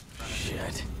ambulance.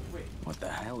 Shit. Wait. What the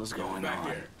hell is going back on?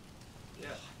 here. Yeah.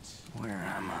 Where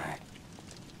am I?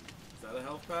 Is that a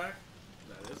health pack?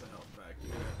 That is a health pack. You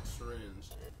get a syringe.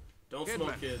 Don't Kidman,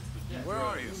 smoke, kids. where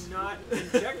are you? Do not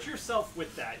inject yourself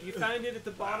with that. You found it at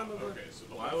the bottom of the... Okay, so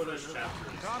the Why whole would I first know?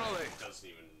 chapter Connolly. doesn't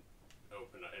even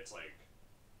open up. It's like,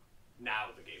 now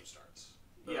the game starts.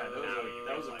 Yeah,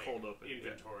 that was a Like, cold open.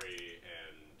 inventory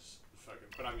and fucking...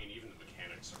 But I mean, even the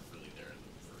mechanics aren't really there in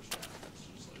the first chapter. It's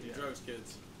just like... Drugs,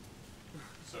 kids.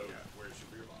 So, where's your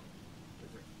beer bottle?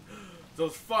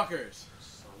 Those fuckers.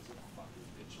 Sons of fucking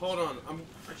bitches. Hold on.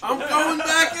 I'm going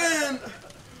back in.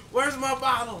 Where's my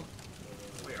bottle?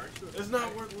 Wait, aren't you... It's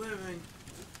not worth living.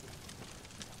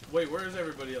 Wait, where is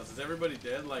everybody else? Is everybody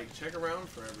dead? Like, check around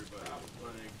for everybody.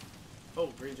 Like, oh,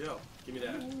 green gel. Give me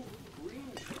that.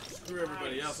 Screw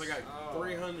everybody else. I got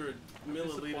 300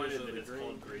 milliliters of that the it's green.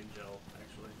 called green gel,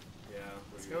 actually. Yeah,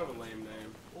 it's kind of a lame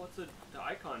name. Well, the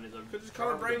icon is a... Could just call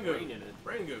it jar brain with a goo. brain in it.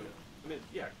 Brain goo. I mean,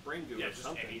 yeah, brain goo Yeah, or just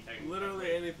something. anything.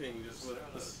 Literally anything. Just with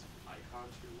Is this. there an icon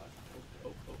to your left?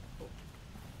 Oh.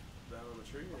 That on the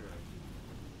tree or?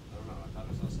 I don't know. I thought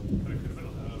I saw something. But it could have been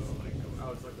a little, like, going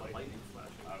Oh, it's like the lightning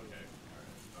flashing. Okay.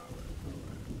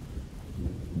 Alright.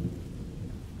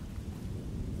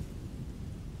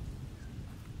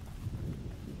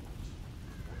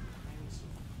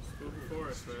 Spooky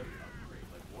forest, man. Upgrade.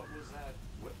 Like, what was that?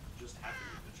 What just happened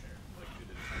with the chair? Like, did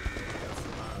it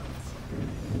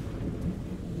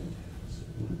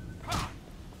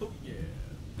Oh yeah.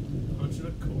 Punching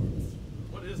a corpse.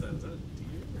 What is that? Is that a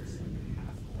deer? Or?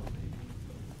 half more, maybe?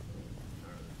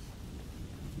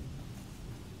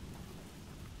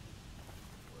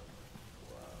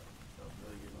 Wow. Sounds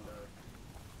really getting dark.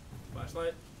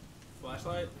 Flashlight?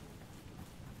 Flashlight?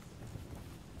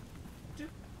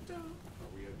 Are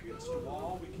we against a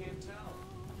wall? We can't tell.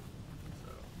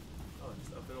 So, oh,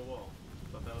 just up in a wall.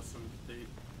 Thought that was some deep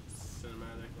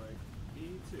cinematic, like, Me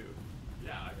too.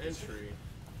 Yeah, entry.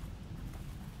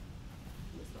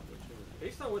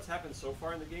 Based on what's happened so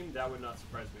far in the game, that would not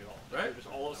surprise me at all. Right? They're just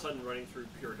all of a sudden running through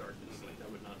pure darkness. Like, that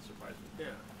would not surprise me.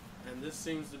 Yeah. And this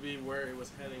seems to be where it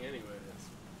was heading anyways.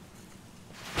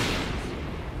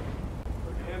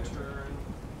 Lantern.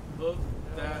 Look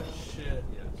that shit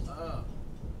Yes. up.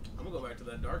 I'm gonna go back to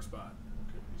that dark spot.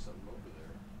 Could be something over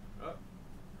there.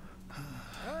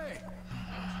 Hey!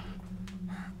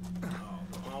 Oh,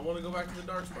 I want to go back to the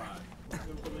dark spot.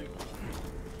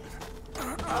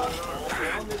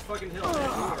 Down this fucking hill.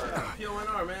 Man. You are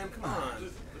PONR, man, come on.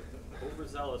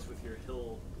 overzealous with your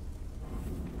hill.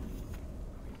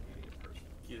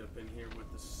 Get up in here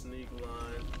with the sneak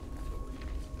line.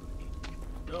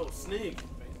 No, sneak.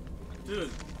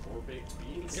 Dude. Or baked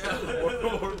beans. Yeah,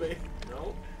 or me.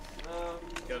 No.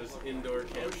 Got his indoor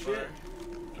campfire.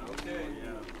 Okay.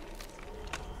 Yeah.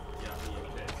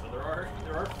 Okay. So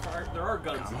there are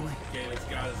guns. in this. Okay, and it's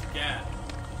got his gat.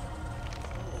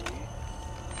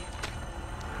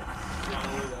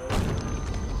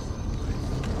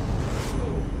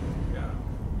 Yeah.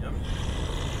 Yep.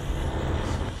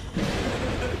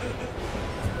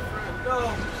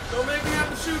 No! Don't make me have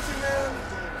to shoot you, man!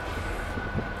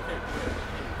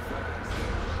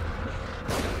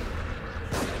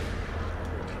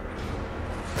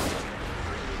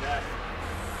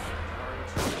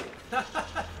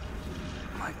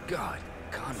 My God.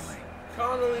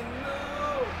 Connolly,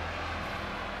 no!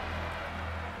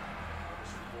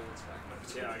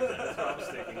 Yeah, exactly. That's what I was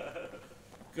thinking.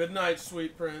 Good night,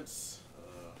 sweet prince.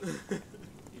 He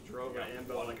drove an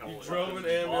ambulance. He drove an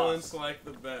ambulance like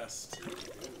the best. And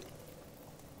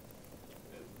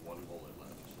one bullet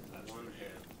left. That's One for you.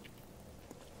 hand.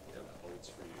 Yeah, that bullet's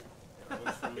for you. That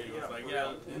one's for me. Yeah, It's like, for yeah,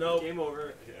 real. nope. Game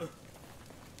over. Yeah.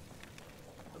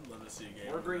 I'd love to see a game.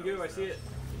 More where green that goo, I was see done. it.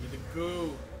 Give me the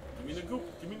goo. Give me the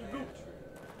goop. Give me the goop.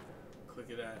 Click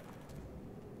it at.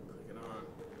 Click it on.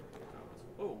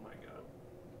 Oh my god.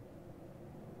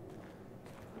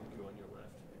 Goo on your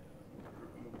left. I'm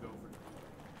gonna go for that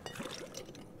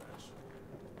shit.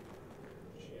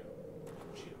 Gio.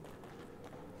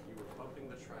 You were pumping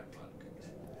the tripod.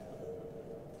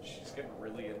 She's getting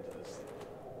really into this thing.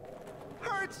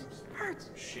 Hurts! Hurts!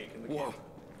 Shaking the Whoa. camera.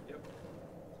 Yep.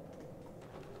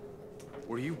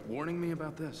 Were you warning me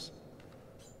about this?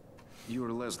 You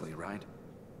are Leslie, right?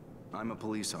 I'm a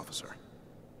police officer.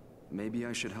 Maybe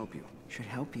I should help you. Should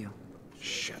help you.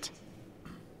 Shit.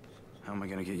 How am I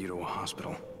gonna get you to a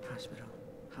hospital? Hospital.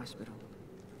 Hospital.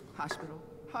 Hospital.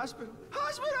 Hospital.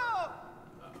 Hospital!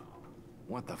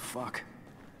 What the fuck?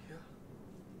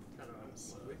 Kind of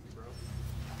with you, bro.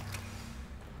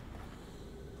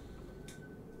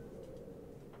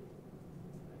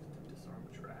 Disarm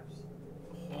traps.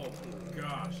 Oh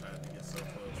gosh, I had to get so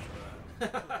close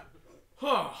to that.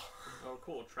 Huh. Oh,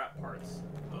 cool. Trap parts.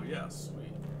 Oh yeah,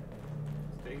 sweet.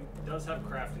 This thing does have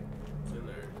crafting. It's in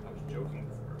there. I was joking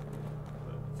before.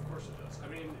 But of course it does. I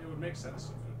mean, it would make sense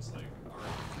if it's like, alright,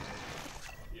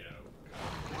 you know,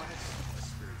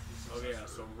 Oh yeah,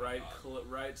 so right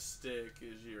stick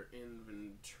is your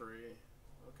inventory.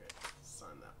 Okay,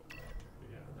 sign that one there.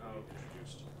 Yeah, oh,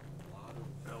 introduced a lot of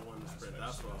L1 spread. aspects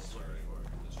That's what I was of looking for.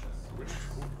 this chapter, which is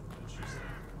cool. It's just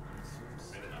like,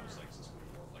 I mean, I was like, this is gonna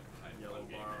be more like a high Yellow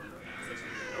game. bar on the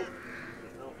Nope.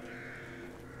 Nope.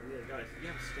 Yeah, guys, you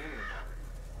have a stamina bar.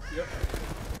 Yep.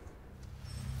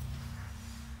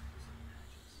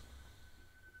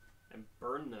 And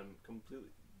burn them completely.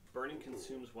 Burning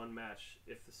consumes one match.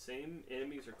 If the same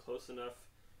enemies are close enough,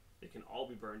 they can all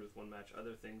be burned with one match.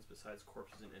 Other things besides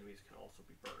corpses and enemies can also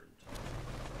be burned.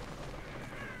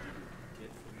 Get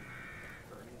from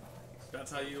burning. That's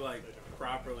how you like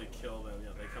properly kill them.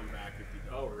 Yeah, they come back if you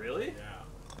don't. Oh, really? Yeah.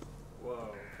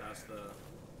 Whoa. That's the.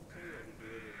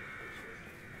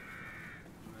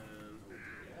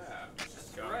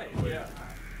 That's right. Yeah.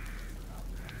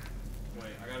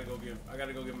 Wait, I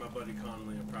gotta go give my buddy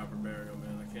Connolly a proper burial,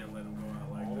 man. I can't let him go out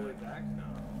like All the that. way back? No.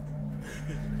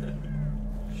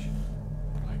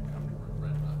 I come to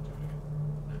regret not doing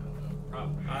it.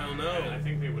 Probably. I don't know. I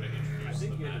think they would have introduced I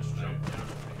think the you had match to jump down down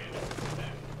to the hand of the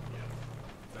neck. Yeah.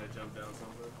 Did I jump down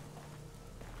something?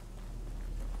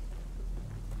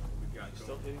 We got You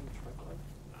still hitting the tripod?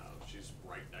 She's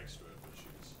right next to it, but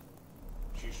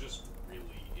she's just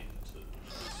really into the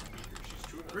speaker. She's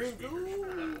to another Green speaker. goo!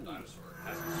 That little dinosaur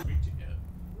hasn't speaked it yet,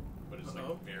 but is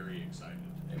Uh-oh. like very excited.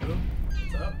 Hey, Boo.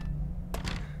 What's up?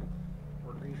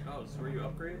 Or green? Oh, this is where you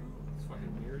upgrade? It's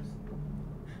fucking mirrors.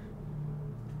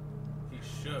 He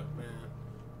shook, man.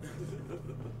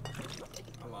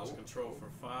 I lost control for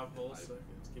 5 whole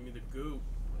seconds. Give me the goop.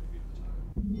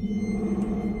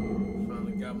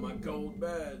 Finally got my gold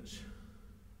badge.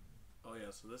 Oh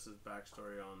yeah, so this is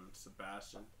backstory on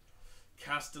Sebastian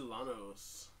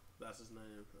Castellanos. That's his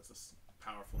name. That's a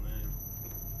powerful name.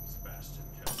 Sebastian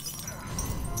Castellanos.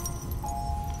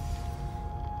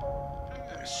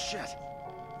 Shit.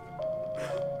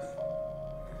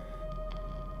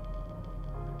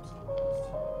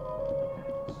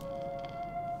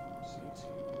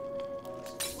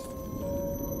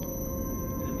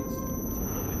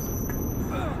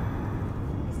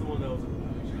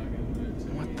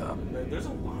 What the? There's a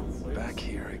lot of places. Back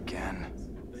here again.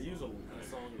 They use a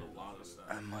song in a lot of stuff.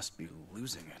 I must be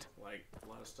losing it. Like a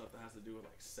lot of stuff that has to do with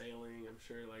like sailing. I'm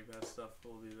sure like that stuff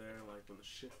will be there. Like when the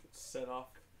ship gets set off.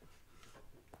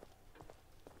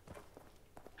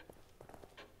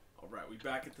 All right, we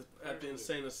back at the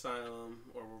insane asylum,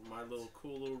 or my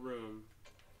cool little room.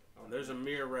 And there's a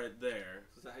mirror right there.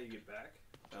 Is that how you get back?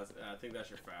 I think that's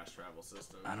your fast travel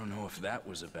system. I don't know if that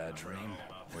was a bad dream,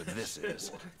 or this is.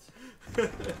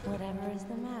 Whatever is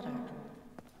the matter?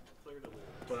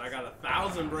 But I got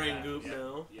 1,000 brain goop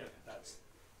now. Yeah, that's.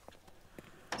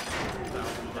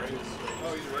 1,000 brain goop.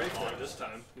 Oh, he's ready for it this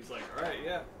time. He's like, alright,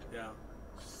 yeah. Yeah.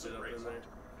 Sit up in there.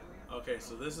 Okay,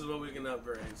 so this is what we can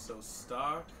upgrade. So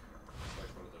stock. It's like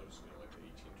one of those, you know, like the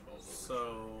 1812.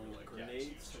 So like,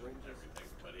 grenades, syringes, everything,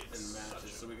 but it's and matches.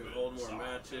 such So we can good hold more song,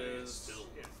 matches still,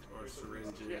 or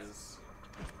syringes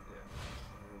or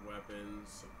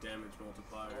weapons, damage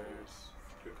multipliers.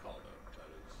 Good call though.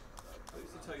 That is. I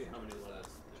used to tell you how many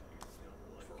levels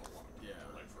like, for a while. Yeah.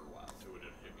 Like for a while. It would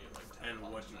hit me at like 10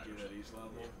 And what you get at each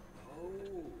level.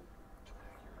 Oh.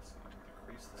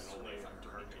 Decrease the only if I'm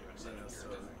targeting Yeah,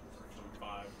 so from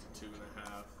 5 to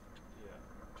 2.5. Yeah.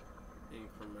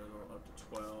 Incremental up to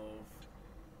 12.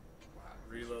 Wow.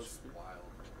 Reload speed. Wild.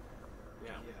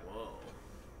 Yeah. Whoa.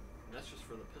 And that's just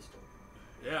for the pistol.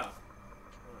 Yeah.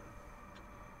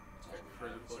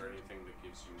 Is there anything that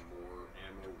gives you more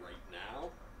ammo right now?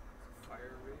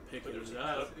 Fire rate. Picking There's it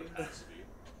a up. capacity.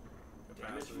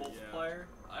 Damage Capacity, multiplier.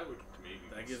 I would maybe.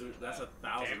 That gives me. consider That's that.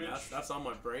 1,000. Damage, That's on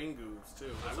my brain goofs too.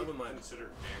 I What's up would with my?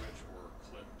 consider damage or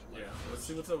clip. Like, Yeah. Let's first,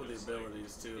 see what's up with the because,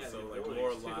 abilities too. yeah, So the like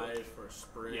more abilities, too. life or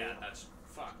sprint. Yeah, that's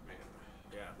fuck, man.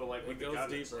 Yeah. But like it with the goes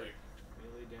gun, it's deeper. like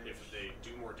Melee damage. if they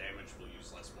do more damage, we'll use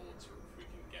less bullets, or if we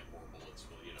can get more bullets,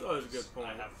 we'll It's always a good point.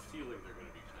 I have a feeling they're going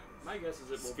to be kind of. My guess is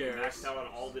it will be maxed out on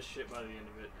all this shit by the end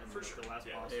of it, and For like, sure. the last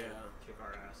boss will kick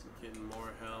our ass. Getting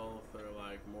more health or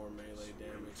like more melee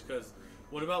damage. Because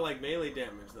what about like melee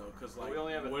damage though? Because like we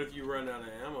only have what if you run out of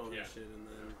ammo and Yeah. shit and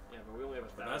then Yeah, but we only have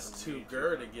 1,000. that's too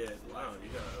good to get. Wow, you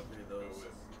gotta upgrade Go those.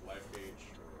 with life gauge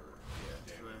or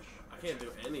damage. I can't do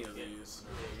any of these.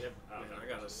 Yep. Man, I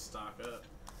gotta stock up.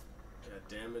 Yeah,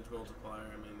 damage multiplier.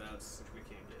 I mean that's We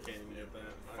can't get. can't even get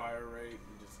that. Fire rate.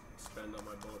 You just spend all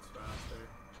my bullets faster.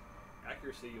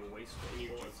 Accuracy, you'll waste those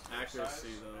bullets.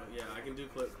 Accuracy though, yeah, I can do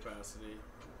clip capacity.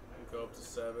 I can go up to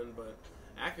 7, but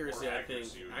accuracy, I think,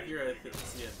 I think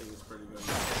is pretty good.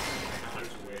 There's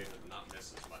a way to not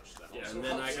miss as much. That Yeah, also and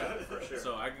then I helps. got,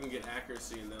 so I can get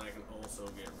accuracy, and then I can also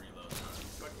get reload time.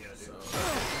 Fuck yeah, dude.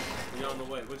 So you're on the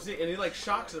way. But see, and he like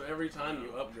shocks him every time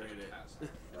you upgrade it.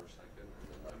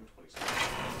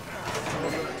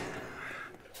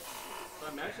 So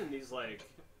imagine these like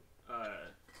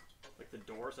the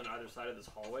doors on either side of this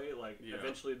hallway, like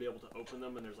eventually be able to open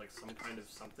them, and there's like some kind of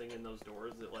something in those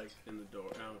doors that like in the door.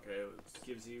 Okay,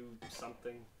 gives you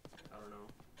something. I don't know.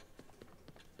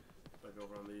 Like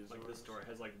over on these. Like doors? this door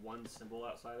has like one symbol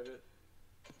outside of it,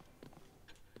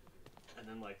 and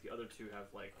then like the other two have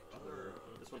like other.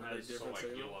 This one has different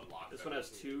this one has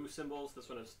 2 symbols. This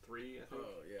one has 3. I think. Oh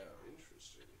yeah.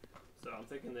 Interesting. So I'm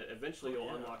thinking that eventually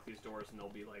you'll unlock these doors, and they'll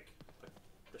be like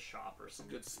the shop or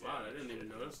something. Good spot. I didn't even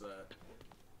notice that.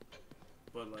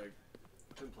 But like,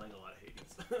 I've been playing a lot of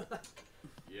Hades.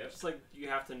 Yeah. It's like you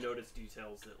have to notice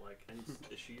details that like, and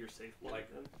is she your safe point? Like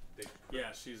then?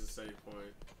 yeah, she's a safe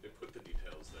point. They put the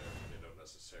details there. They don't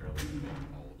necessarily make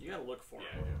all of You gotta look for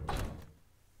yeah, it. yeah.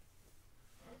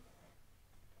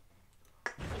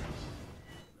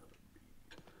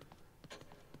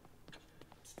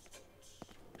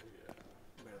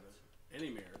 Man, any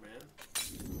mirror, man.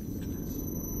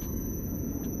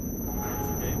 There's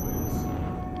the gateways.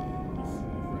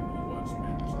 You watched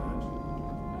Bandersnatch.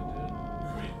 I did.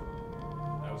 Wait,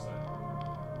 that was that.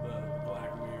 The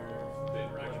Black Mirror. The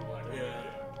interactive Black Mirror.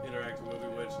 Yeah, interactive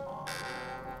movie, which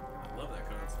I love that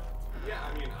concept. Yeah,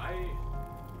 I mean,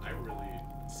 I really.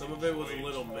 Some of it was a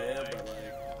little meh, but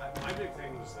like. My big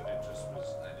thing was that it just was.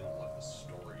 I didn't love the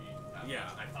story. Yeah.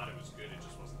 I thought it was good. It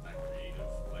just wasn't that creative.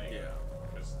 Like. Yeah.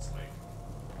 Because it's like.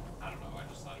 I don't know. I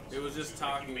just thought It was just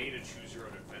talking. You made a choose your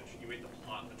own adventure. You made the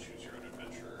plot the choose your own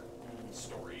adventure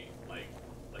story. Like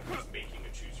he's making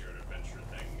a choose your own adventure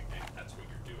thing, and that's what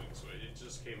you're doing. So it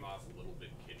just came off a little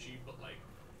bit kitschy, but like.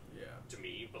 Yeah. To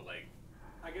me, but like.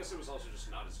 I guess it was also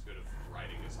just not as good of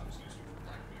writing as I was used to for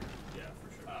Black Mirror. Yeah, for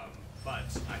sure. But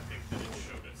I think that it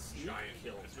showed a giant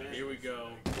kills, man. Here we go.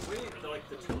 The way,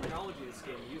 the terminology this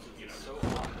game uses is so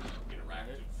odd.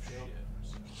 Interactive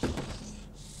shit.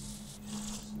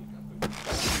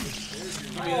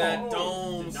 Give me that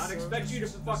dome. Did not expect you to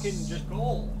fucking just go.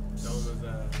 Dome is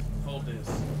hold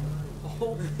this.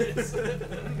 Hold this. That's where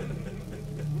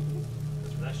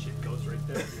that shit goes right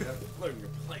there. Learn your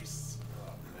place.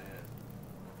 Oh man.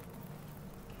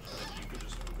 You could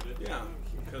just move it. Yeah,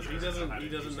 because he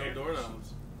doesn't know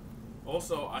doorknobs.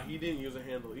 Also, he didn't use a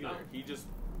handle either. No. He just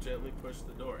gently pushed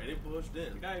the door, and it pushed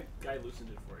in. The guy loosened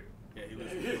it for you. Yeah, he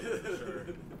loosened it for sure.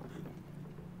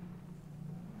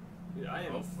 Dude, I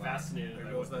am fascinated There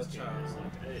by goes what this that game child. is. Like,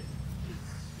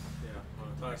 Yeah, well,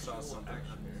 I thought I saw something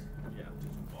out here. Yeah,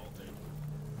 just vaulting.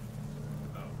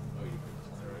 Oh, you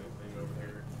could. Is there anything over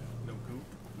here? No goop?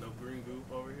 No green goop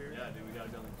over here? yeah, dude, we gotta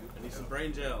go in the goop. I need some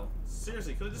brain gel.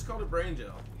 Seriously, could have just called it brain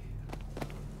gel.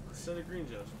 Instead of green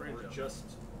gel, it's brain Or gel. just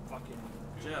fucking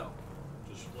Gel.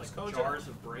 just like call it jars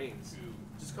of brains.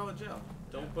 Just call it gel.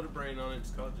 Don't put a brain on it,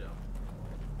 just call it gel.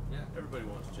 Yeah. Everybody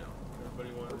wants gel. Everybody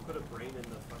Or wants. put a brain in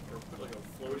the fucking, or put like a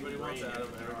floating Everybody brain wants Adam.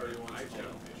 in the Everybody jar. wants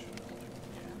gel.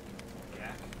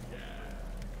 Yeah.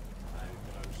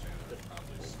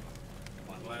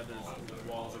 glad there's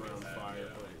walls around fire.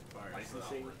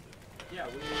 Licensing. Yeah,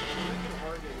 we live in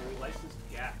Oregon and we licensed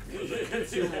GAC.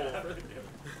 Consumable.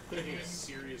 Taking a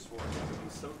serious fork.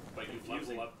 So but you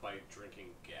level up by drinking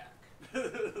GAC.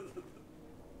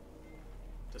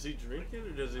 Does he drink it,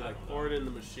 or does he like pour it in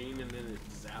the machine and then it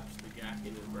zaps the GAC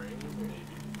in his brain?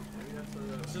 Maybe that's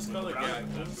let's just call it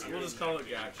GAC. We'll just call it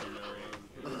GAC from now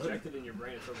on. Inject it in your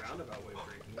brain. It's a roundabout way of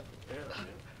drinking it. Yeah.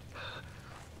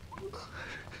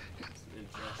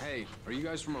 Hey, are you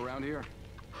guys from around here?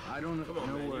 I don't Come on,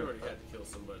 know man. where. You already had to kill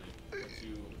somebody.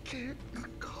 You can't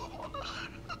go on.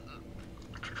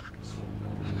 Just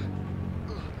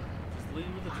leave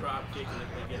with a drop kick and if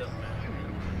they get up mad.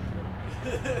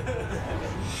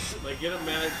 Like get up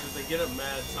mad because they get up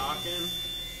mad talking,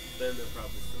 then they're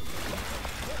probably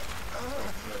still.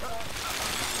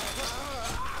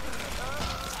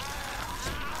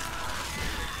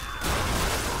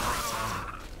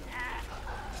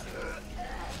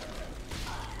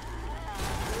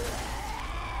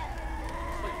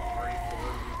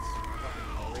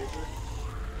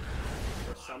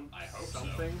 I hope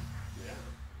something. So.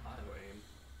 Yeah. Auto aim.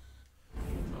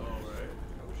 Alright.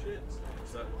 Oh shit.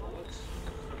 Is that bullets?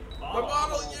 Bottle. My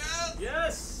bottle, yes!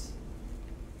 Yes!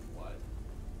 What?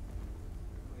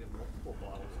 We have multiple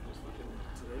bottles. Just looking.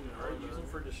 Do they use them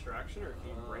for distraction or can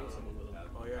you brain someone with them?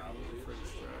 Oh yeah, use it for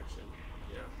distraction.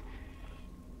 Yeah.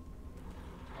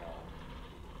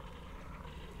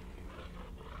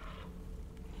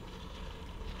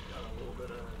 Got a little bit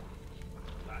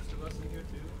of Last of Us in here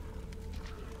too.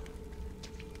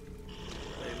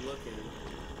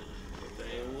 They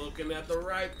ain't looking at the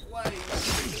right place.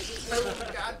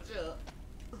 Gotcha.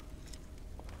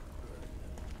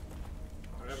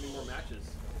 I don't have any more matches.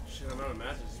 Shit, I'm out of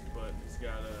matches, but he's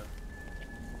got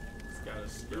a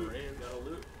stir in. Got a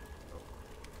loot.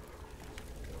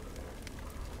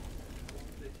 What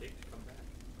do they take to come back?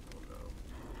 Oh no.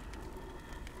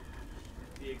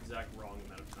 The exact wrong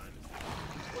amount of time.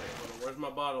 Wait, hold on. Where's my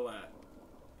bottle at?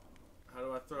 How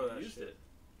do I throw that Used shit? it.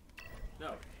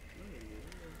 No. Did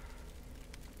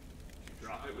you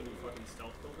drop it when you fucking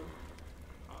stealth killed him?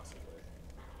 Possibly.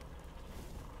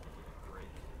 Break.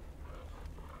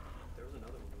 There was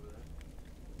another one over there.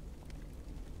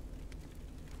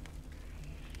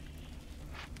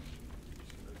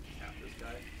 Just gonna cap this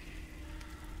guy.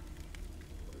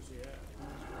 Where's he at?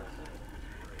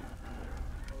 Right there.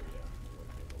 Oh yeah.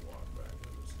 I'm gonna walk back.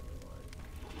 I'm just gonna like.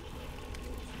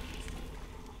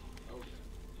 Oh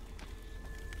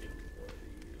Give me one of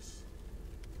these.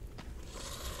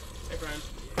 Hey, friend.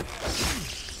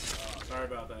 Sorry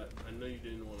about that. I know you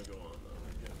didn't want to go on, though.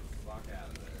 Get the fuck out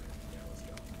of there. Yeah, let's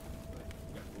go.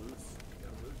 Got loose.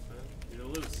 Got loot, man. You're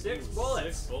loose. 6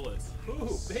 bullets. 6 bullets.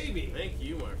 Ooh, baby. Thank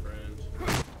you, my friend.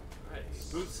 Alright,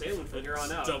 smooth sailing from here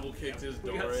on out. Double kicked his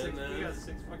door in there. We got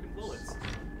 6 fucking bullets.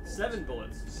 7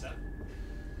 bullets. 7.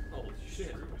 Holy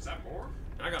shit. Is that more?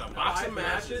 I got a box 5 of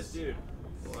matches. dude.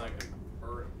 Like,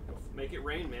 Make it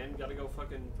rain, man. You gotta go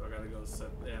fucking. so I gotta go set.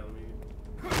 Yeah, let me.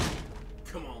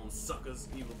 Come on, suckers.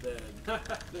 Evil Dead.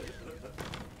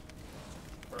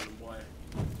 Burn boy.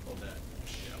 Hold that.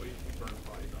 Yeah, we burn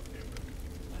bodies off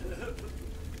camera.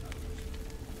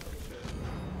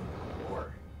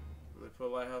 More. They put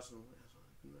a lighthouse in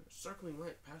the circling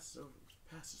light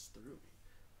passes through me.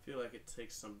 I feel like it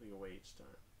takes something away each time.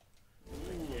 I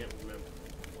can't remember.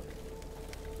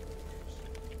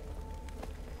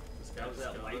 That was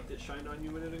that light that shined on you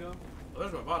a minute ago? Oh,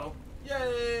 there's my bottle.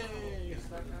 Yay!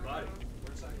 Body.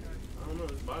 Where's that guy? I don't know,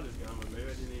 his body's gone, but maybe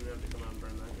I didn't even have to come out and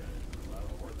burn that guy. Well,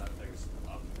 or that thing's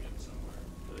up in somewhere.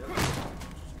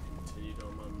 Continued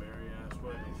on my merry ass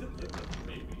way.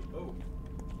 Maybe. Oh.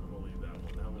 I'm gonna leave that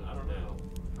one. That one's I don't dead. know.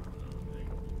 I don't know. They ain't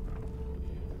gonna be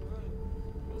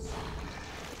We'll see.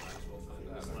 Might as well find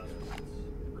out.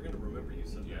 We're gonna remember you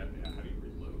said Yeah, that. how do you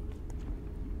reload?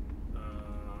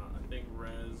 I think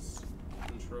res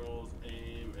controls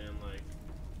aim and like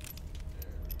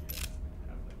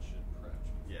Have that shit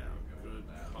prepped. yeah, good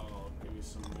call. Give me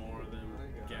some more of them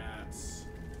gats.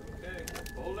 Okay,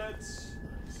 bullets.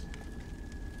 Nice.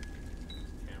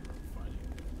 Camera fighting.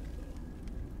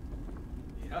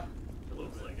 Yeah. A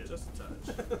little bit, like it. just a touch.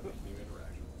 New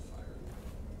interaction with fire.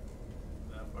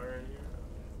 That fire in here?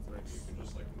 Like you can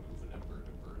just like move an ember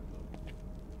to burn them.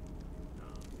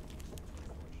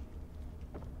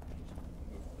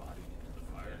 Move the body into the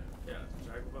fire. Yeah,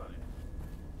 drag the body.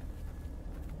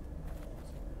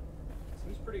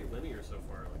 Seems pretty linear so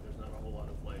far. Like there's not a whole lot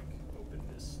of like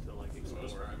openness to like For the most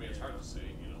explore. part, I mean, it's hard to say.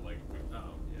 You know, like we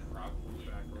probably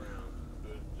back around.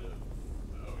 could.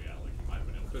 Oh yeah, like you might have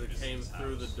been able to. Could have visit came his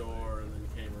through the house. door and then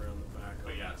came around the back.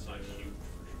 But on yeah, that it's not side. huge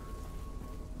for sure.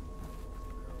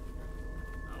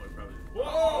 I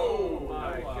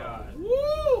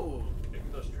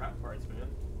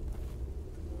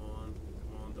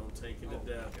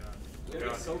death. God.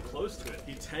 Get so close to it.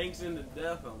 He tanks into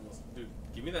death almost. Dude,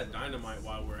 give me that dynamite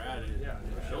while we're at it. Yeah.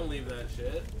 Don't leave that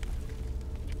shit.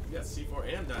 You got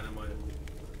C4 and dynamite.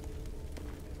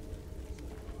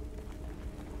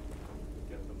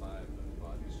 Get the vibe that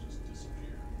bodies just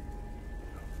disappear.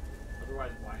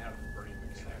 Otherwise, why have them burning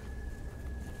the stack?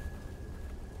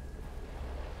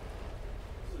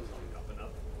 This is like up and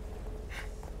up.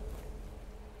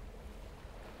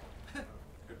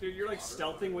 Dude, you're like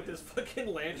stealthing with this fucking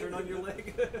lantern on your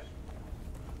leg. That's yeah.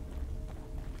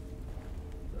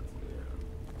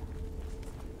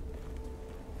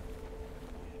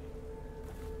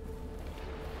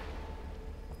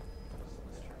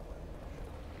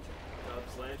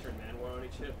 Dub's lantern, man. One on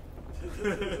each hip.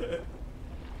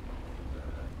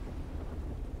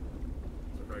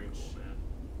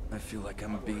 I feel like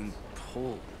I'm being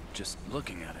pulled just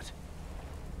looking at it.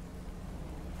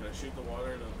 Can I shoot the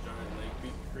water and a giant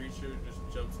lake creature just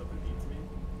jumps up and eats me?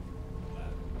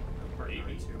 Part 2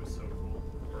 is so cool.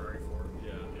 Or RE4.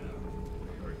 Yeah.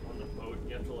 Or on the boat,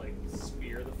 you have to like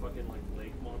spear the fucking like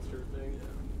lake monster thing.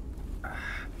 Yeah.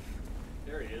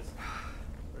 There he is.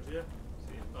 Where's he at?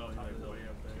 See him? Oh, he's like way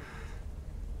up there.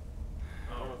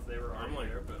 I don't know if they were already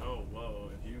there, but oh whoa!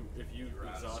 If you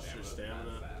exhaust your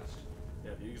stamina,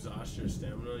 yeah, if you exhaust your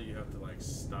stamina, you have to like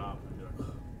stop and be like,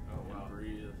 and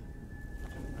breathe.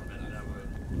 I bet that would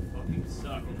fucking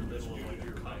suck in the middle of like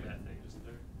your combat thing, isn't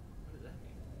there? What does that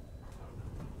mean?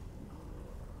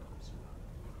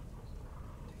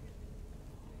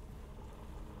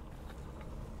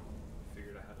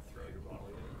 Figured out how to throw your bottle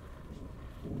in.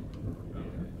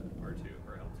 R2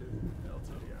 or L2? L2,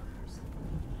 yeah.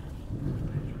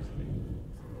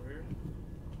 Over here.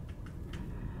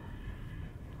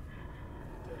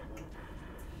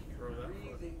 Throw that.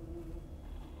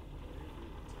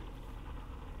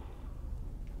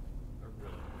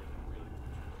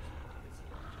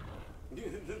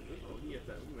 Oh, we get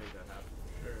that. We make that happen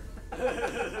for sure.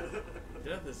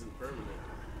 Death isn't permanent.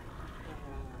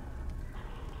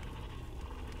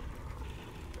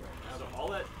 So all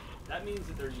that means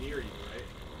that they're near you, right?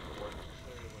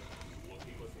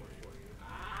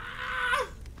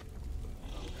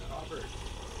 Robert.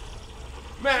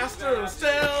 Master of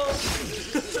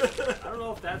stealth! I don't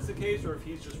know if that's the case or if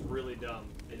he's just really dumb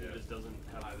and he just doesn't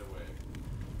have either way.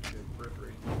 Good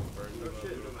periphery. Oh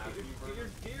shit!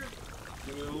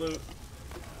 Give me the loot.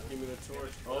 Give me the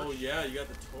torch. Oh yeah, you got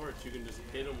the torch. You can just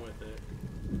hit him with it,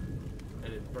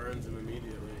 and it burns him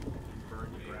immediately.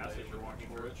 Burn the grass as you're walking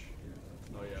through it.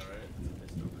 Oh yeah, right.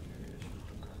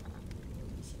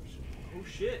 Oh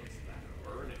shit!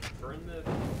 Burn it. Burn the.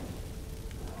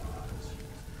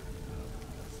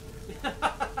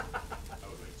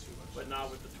 But not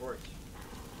with the torch.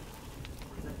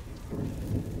 Man,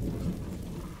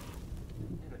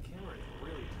 the camera is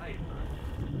really tight, huh?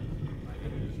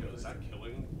 Is that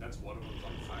killing? That's one of them's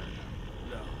on fire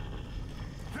now.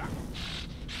 No.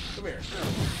 Come here.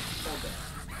 Hold that.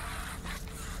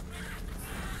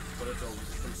 But it's a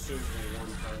consumable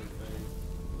one-time thing.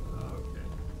 Okay.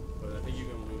 But I think you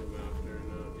can loot them after,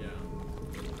 yeah.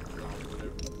 Drop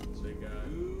whatever they got.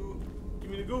 Give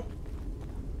me the goop.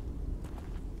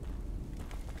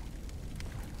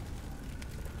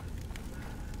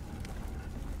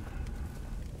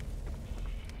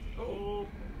 Oh.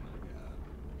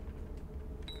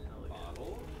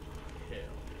 Bottle.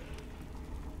 Hell.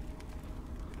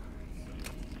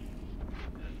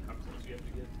 And cocktails you have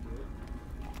to get through it.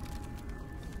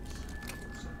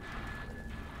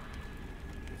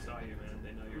 They saw you, man.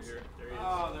 They know you're here. There he is. Oh,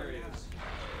 there he is.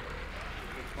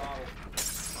 Bottle.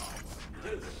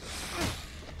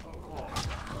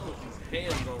 Oh, his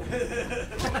hands on me.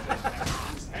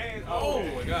 His hand. Oh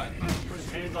my god. Put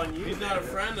his hands on you. He's not a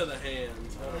friend of the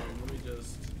hands. Let me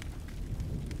just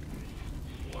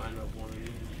line up one of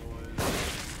these boys.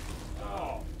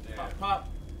 Oh, pop, pop.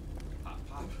 Pop,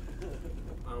 pop.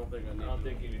 I don't think I need. I don't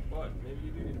think you need. What? Maybe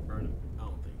you do need to burn him. I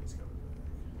don't think he's coming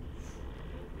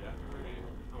back.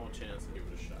 Yeah, I won't chance it. give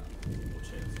it a shot. We'll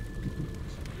chance it.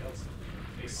 Somebody else.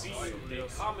 They see you. They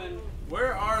coming.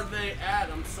 Where are they at?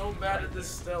 I'm so bad at this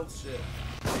stealth shit.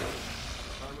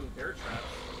 Farming bear traps.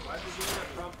 Why did you do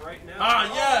that prompt right now?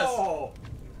 Ah, yes! Oh!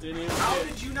 Didn't even How hit.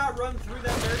 did you not run through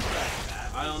that bear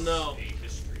trap? I don't know. A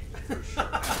history for sure.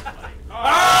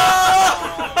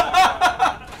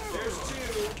 There's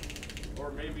two.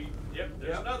 Or maybe,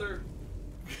 there's another.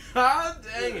 God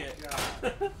dang it.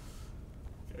 Can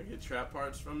I get trap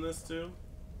parts from this too?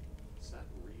 Is that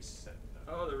reset?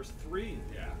 Oh, there was 3.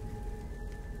 Yeah.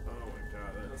 Oh my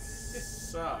god, that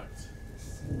sucked.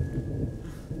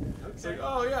 It's like,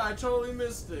 oh yeah, I totally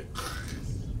missed it.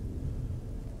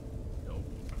 Nope.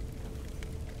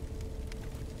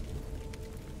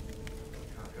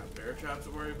 traps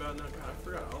to worry about now. God, I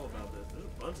forgot all about this. There's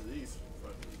a bunch of these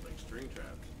fucking like string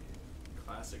traps.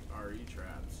 Classic RE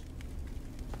traps.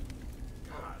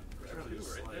 God, grab two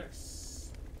right there.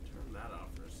 Turn that off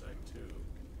for a sec too.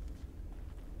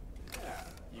 Yeah.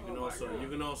 You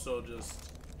can also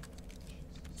just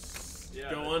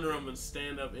go under them and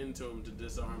stand up into them to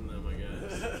disarm them, I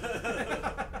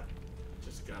guess.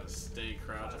 Just gotta stay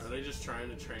crouched. Are they just trying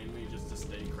to train me just to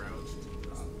stay crouched?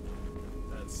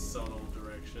 That subtle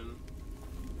direction.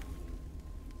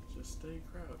 Just stay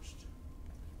crouched.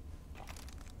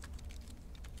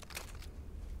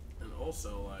 And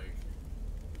also, like,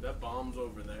 that bomb's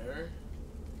over there.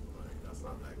 Like, that's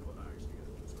not that close. Actually,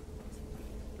 this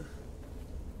way.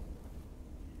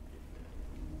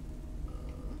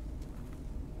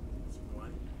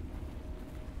 What?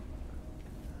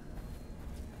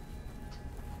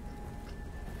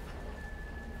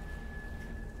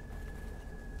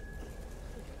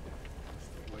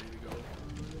 Way to go.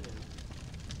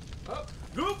 Oh,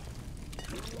 goop!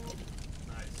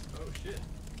 Nice. Oh shit.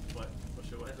 What? What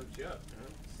shit? What? That hooked you up,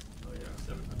 huh? Oh yeah.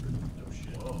 700. No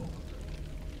shit. Whoa.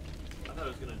 I thought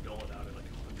it was gonna dole it out at like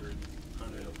 100.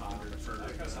 100 a pop. I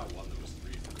think I saw one that was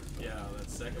 300. Yeah, that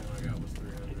second one I got was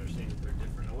 300. Interesting that they're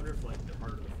different. I wonder if like the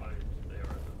harder to find they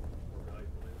are, the more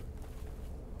valuable they are.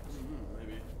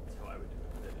 Maybe. That's how I would do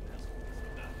it. But I didn't ask me.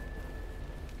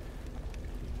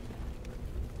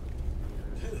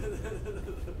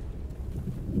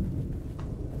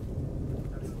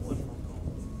 That's the one phone call.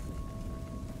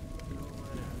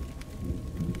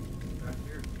 Back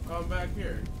here. Oh, I'm back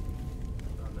here.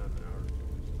 About an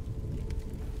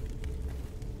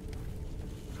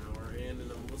hour in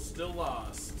and I'm still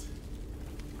lost.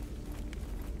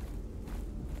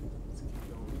 Let's keep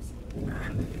going this way.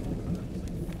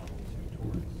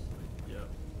 Yep.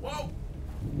 Whoa!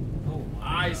 Oh my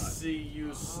I God. see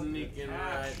you sneaking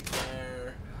right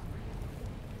there.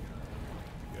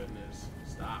 Goodness.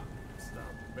 Stop.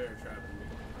 Stop bear trapping me.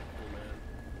 Oh man.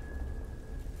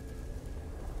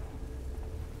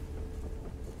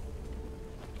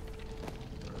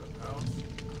 House.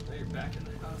 Now you're back in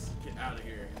the house. Get out of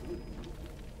here.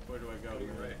 Where do I go? Go to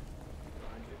your man? right.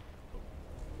 Behind you.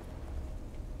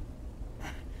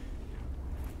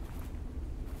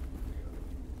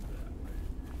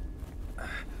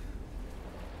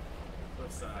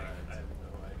 Cliffside. I have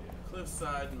no idea.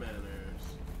 Cliffside Manors.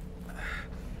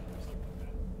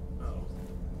 Oh.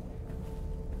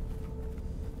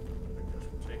 I guess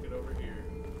we'll take it over here.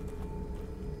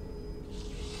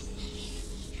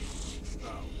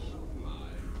 Oh. My.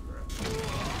 Crap.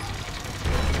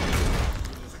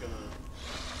 We're just gonna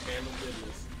handle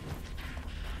business.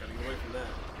 Gotta get away from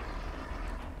that.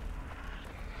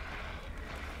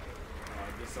 Oh, I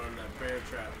disarmed that bear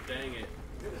trap. Dang it.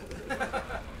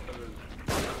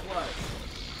 What?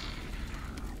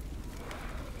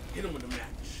 Hit him with a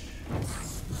match.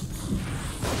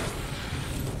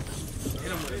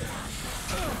 Hit him with a match.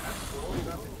 That's cool. You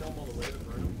don't have to kill them all the way to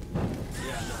burn them.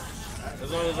 Yeah, no. As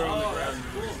long as they're on the ground.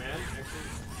 That's cool, man. Actually,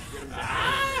 get them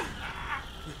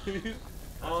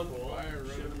down. On cool. fire,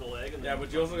 Shoot him in the leg. And yeah, then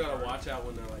but you also gotta watch out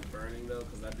when they're like burning though,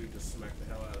 because that dude just smacked the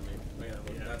hell out of me. Oh, yeah,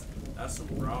 look, Yeah. that's some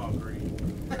raw green.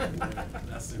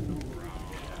 That's some raw.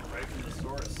 Yeah, right from the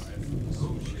source.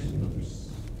 Oh shit.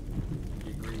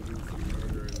 Get green goo from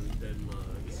murder and dead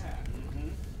mugs. Yeah.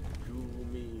 Google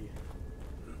me.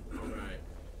 Alright.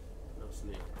 No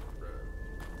sneak.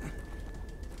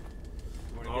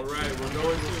 Alright, we're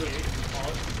going to the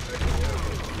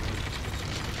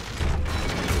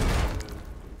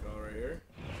go right here.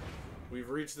 We've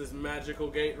reached this magical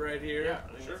gate right here. Yeah,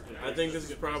 I think this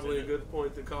is probably a good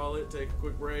point to call it. Take a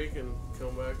quick break and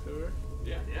come back to her.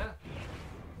 Yeah. Yeah.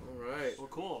 Alright. Well,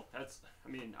 cool. That's. I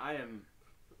mean, I am.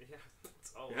 Yeah.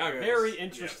 It's all Yeah, very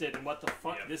interested in what the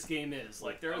fuck Yeah. this game is.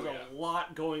 Like, there's Oh, yeah. a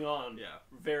lot going on. Yeah.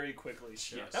 Very quickly.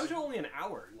 Yes. That was only an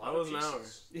hour. That was an hour.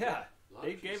 Yeah. Lot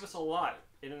They of gave pieces. us a lot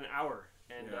in an hour,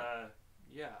 and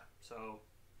Yeah. so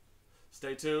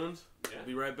Stay tuned. Yeah. We'll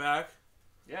be right back.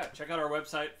 yeah, check out our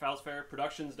website,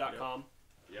 foulsfairproductions.com.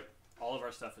 Yep. All of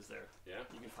our stuff is there. Yeah.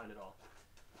 You can find it all.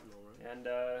 Alright. And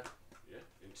Yeah.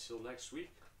 Until next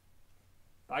week.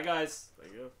 bye, guys.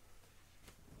 Thank you.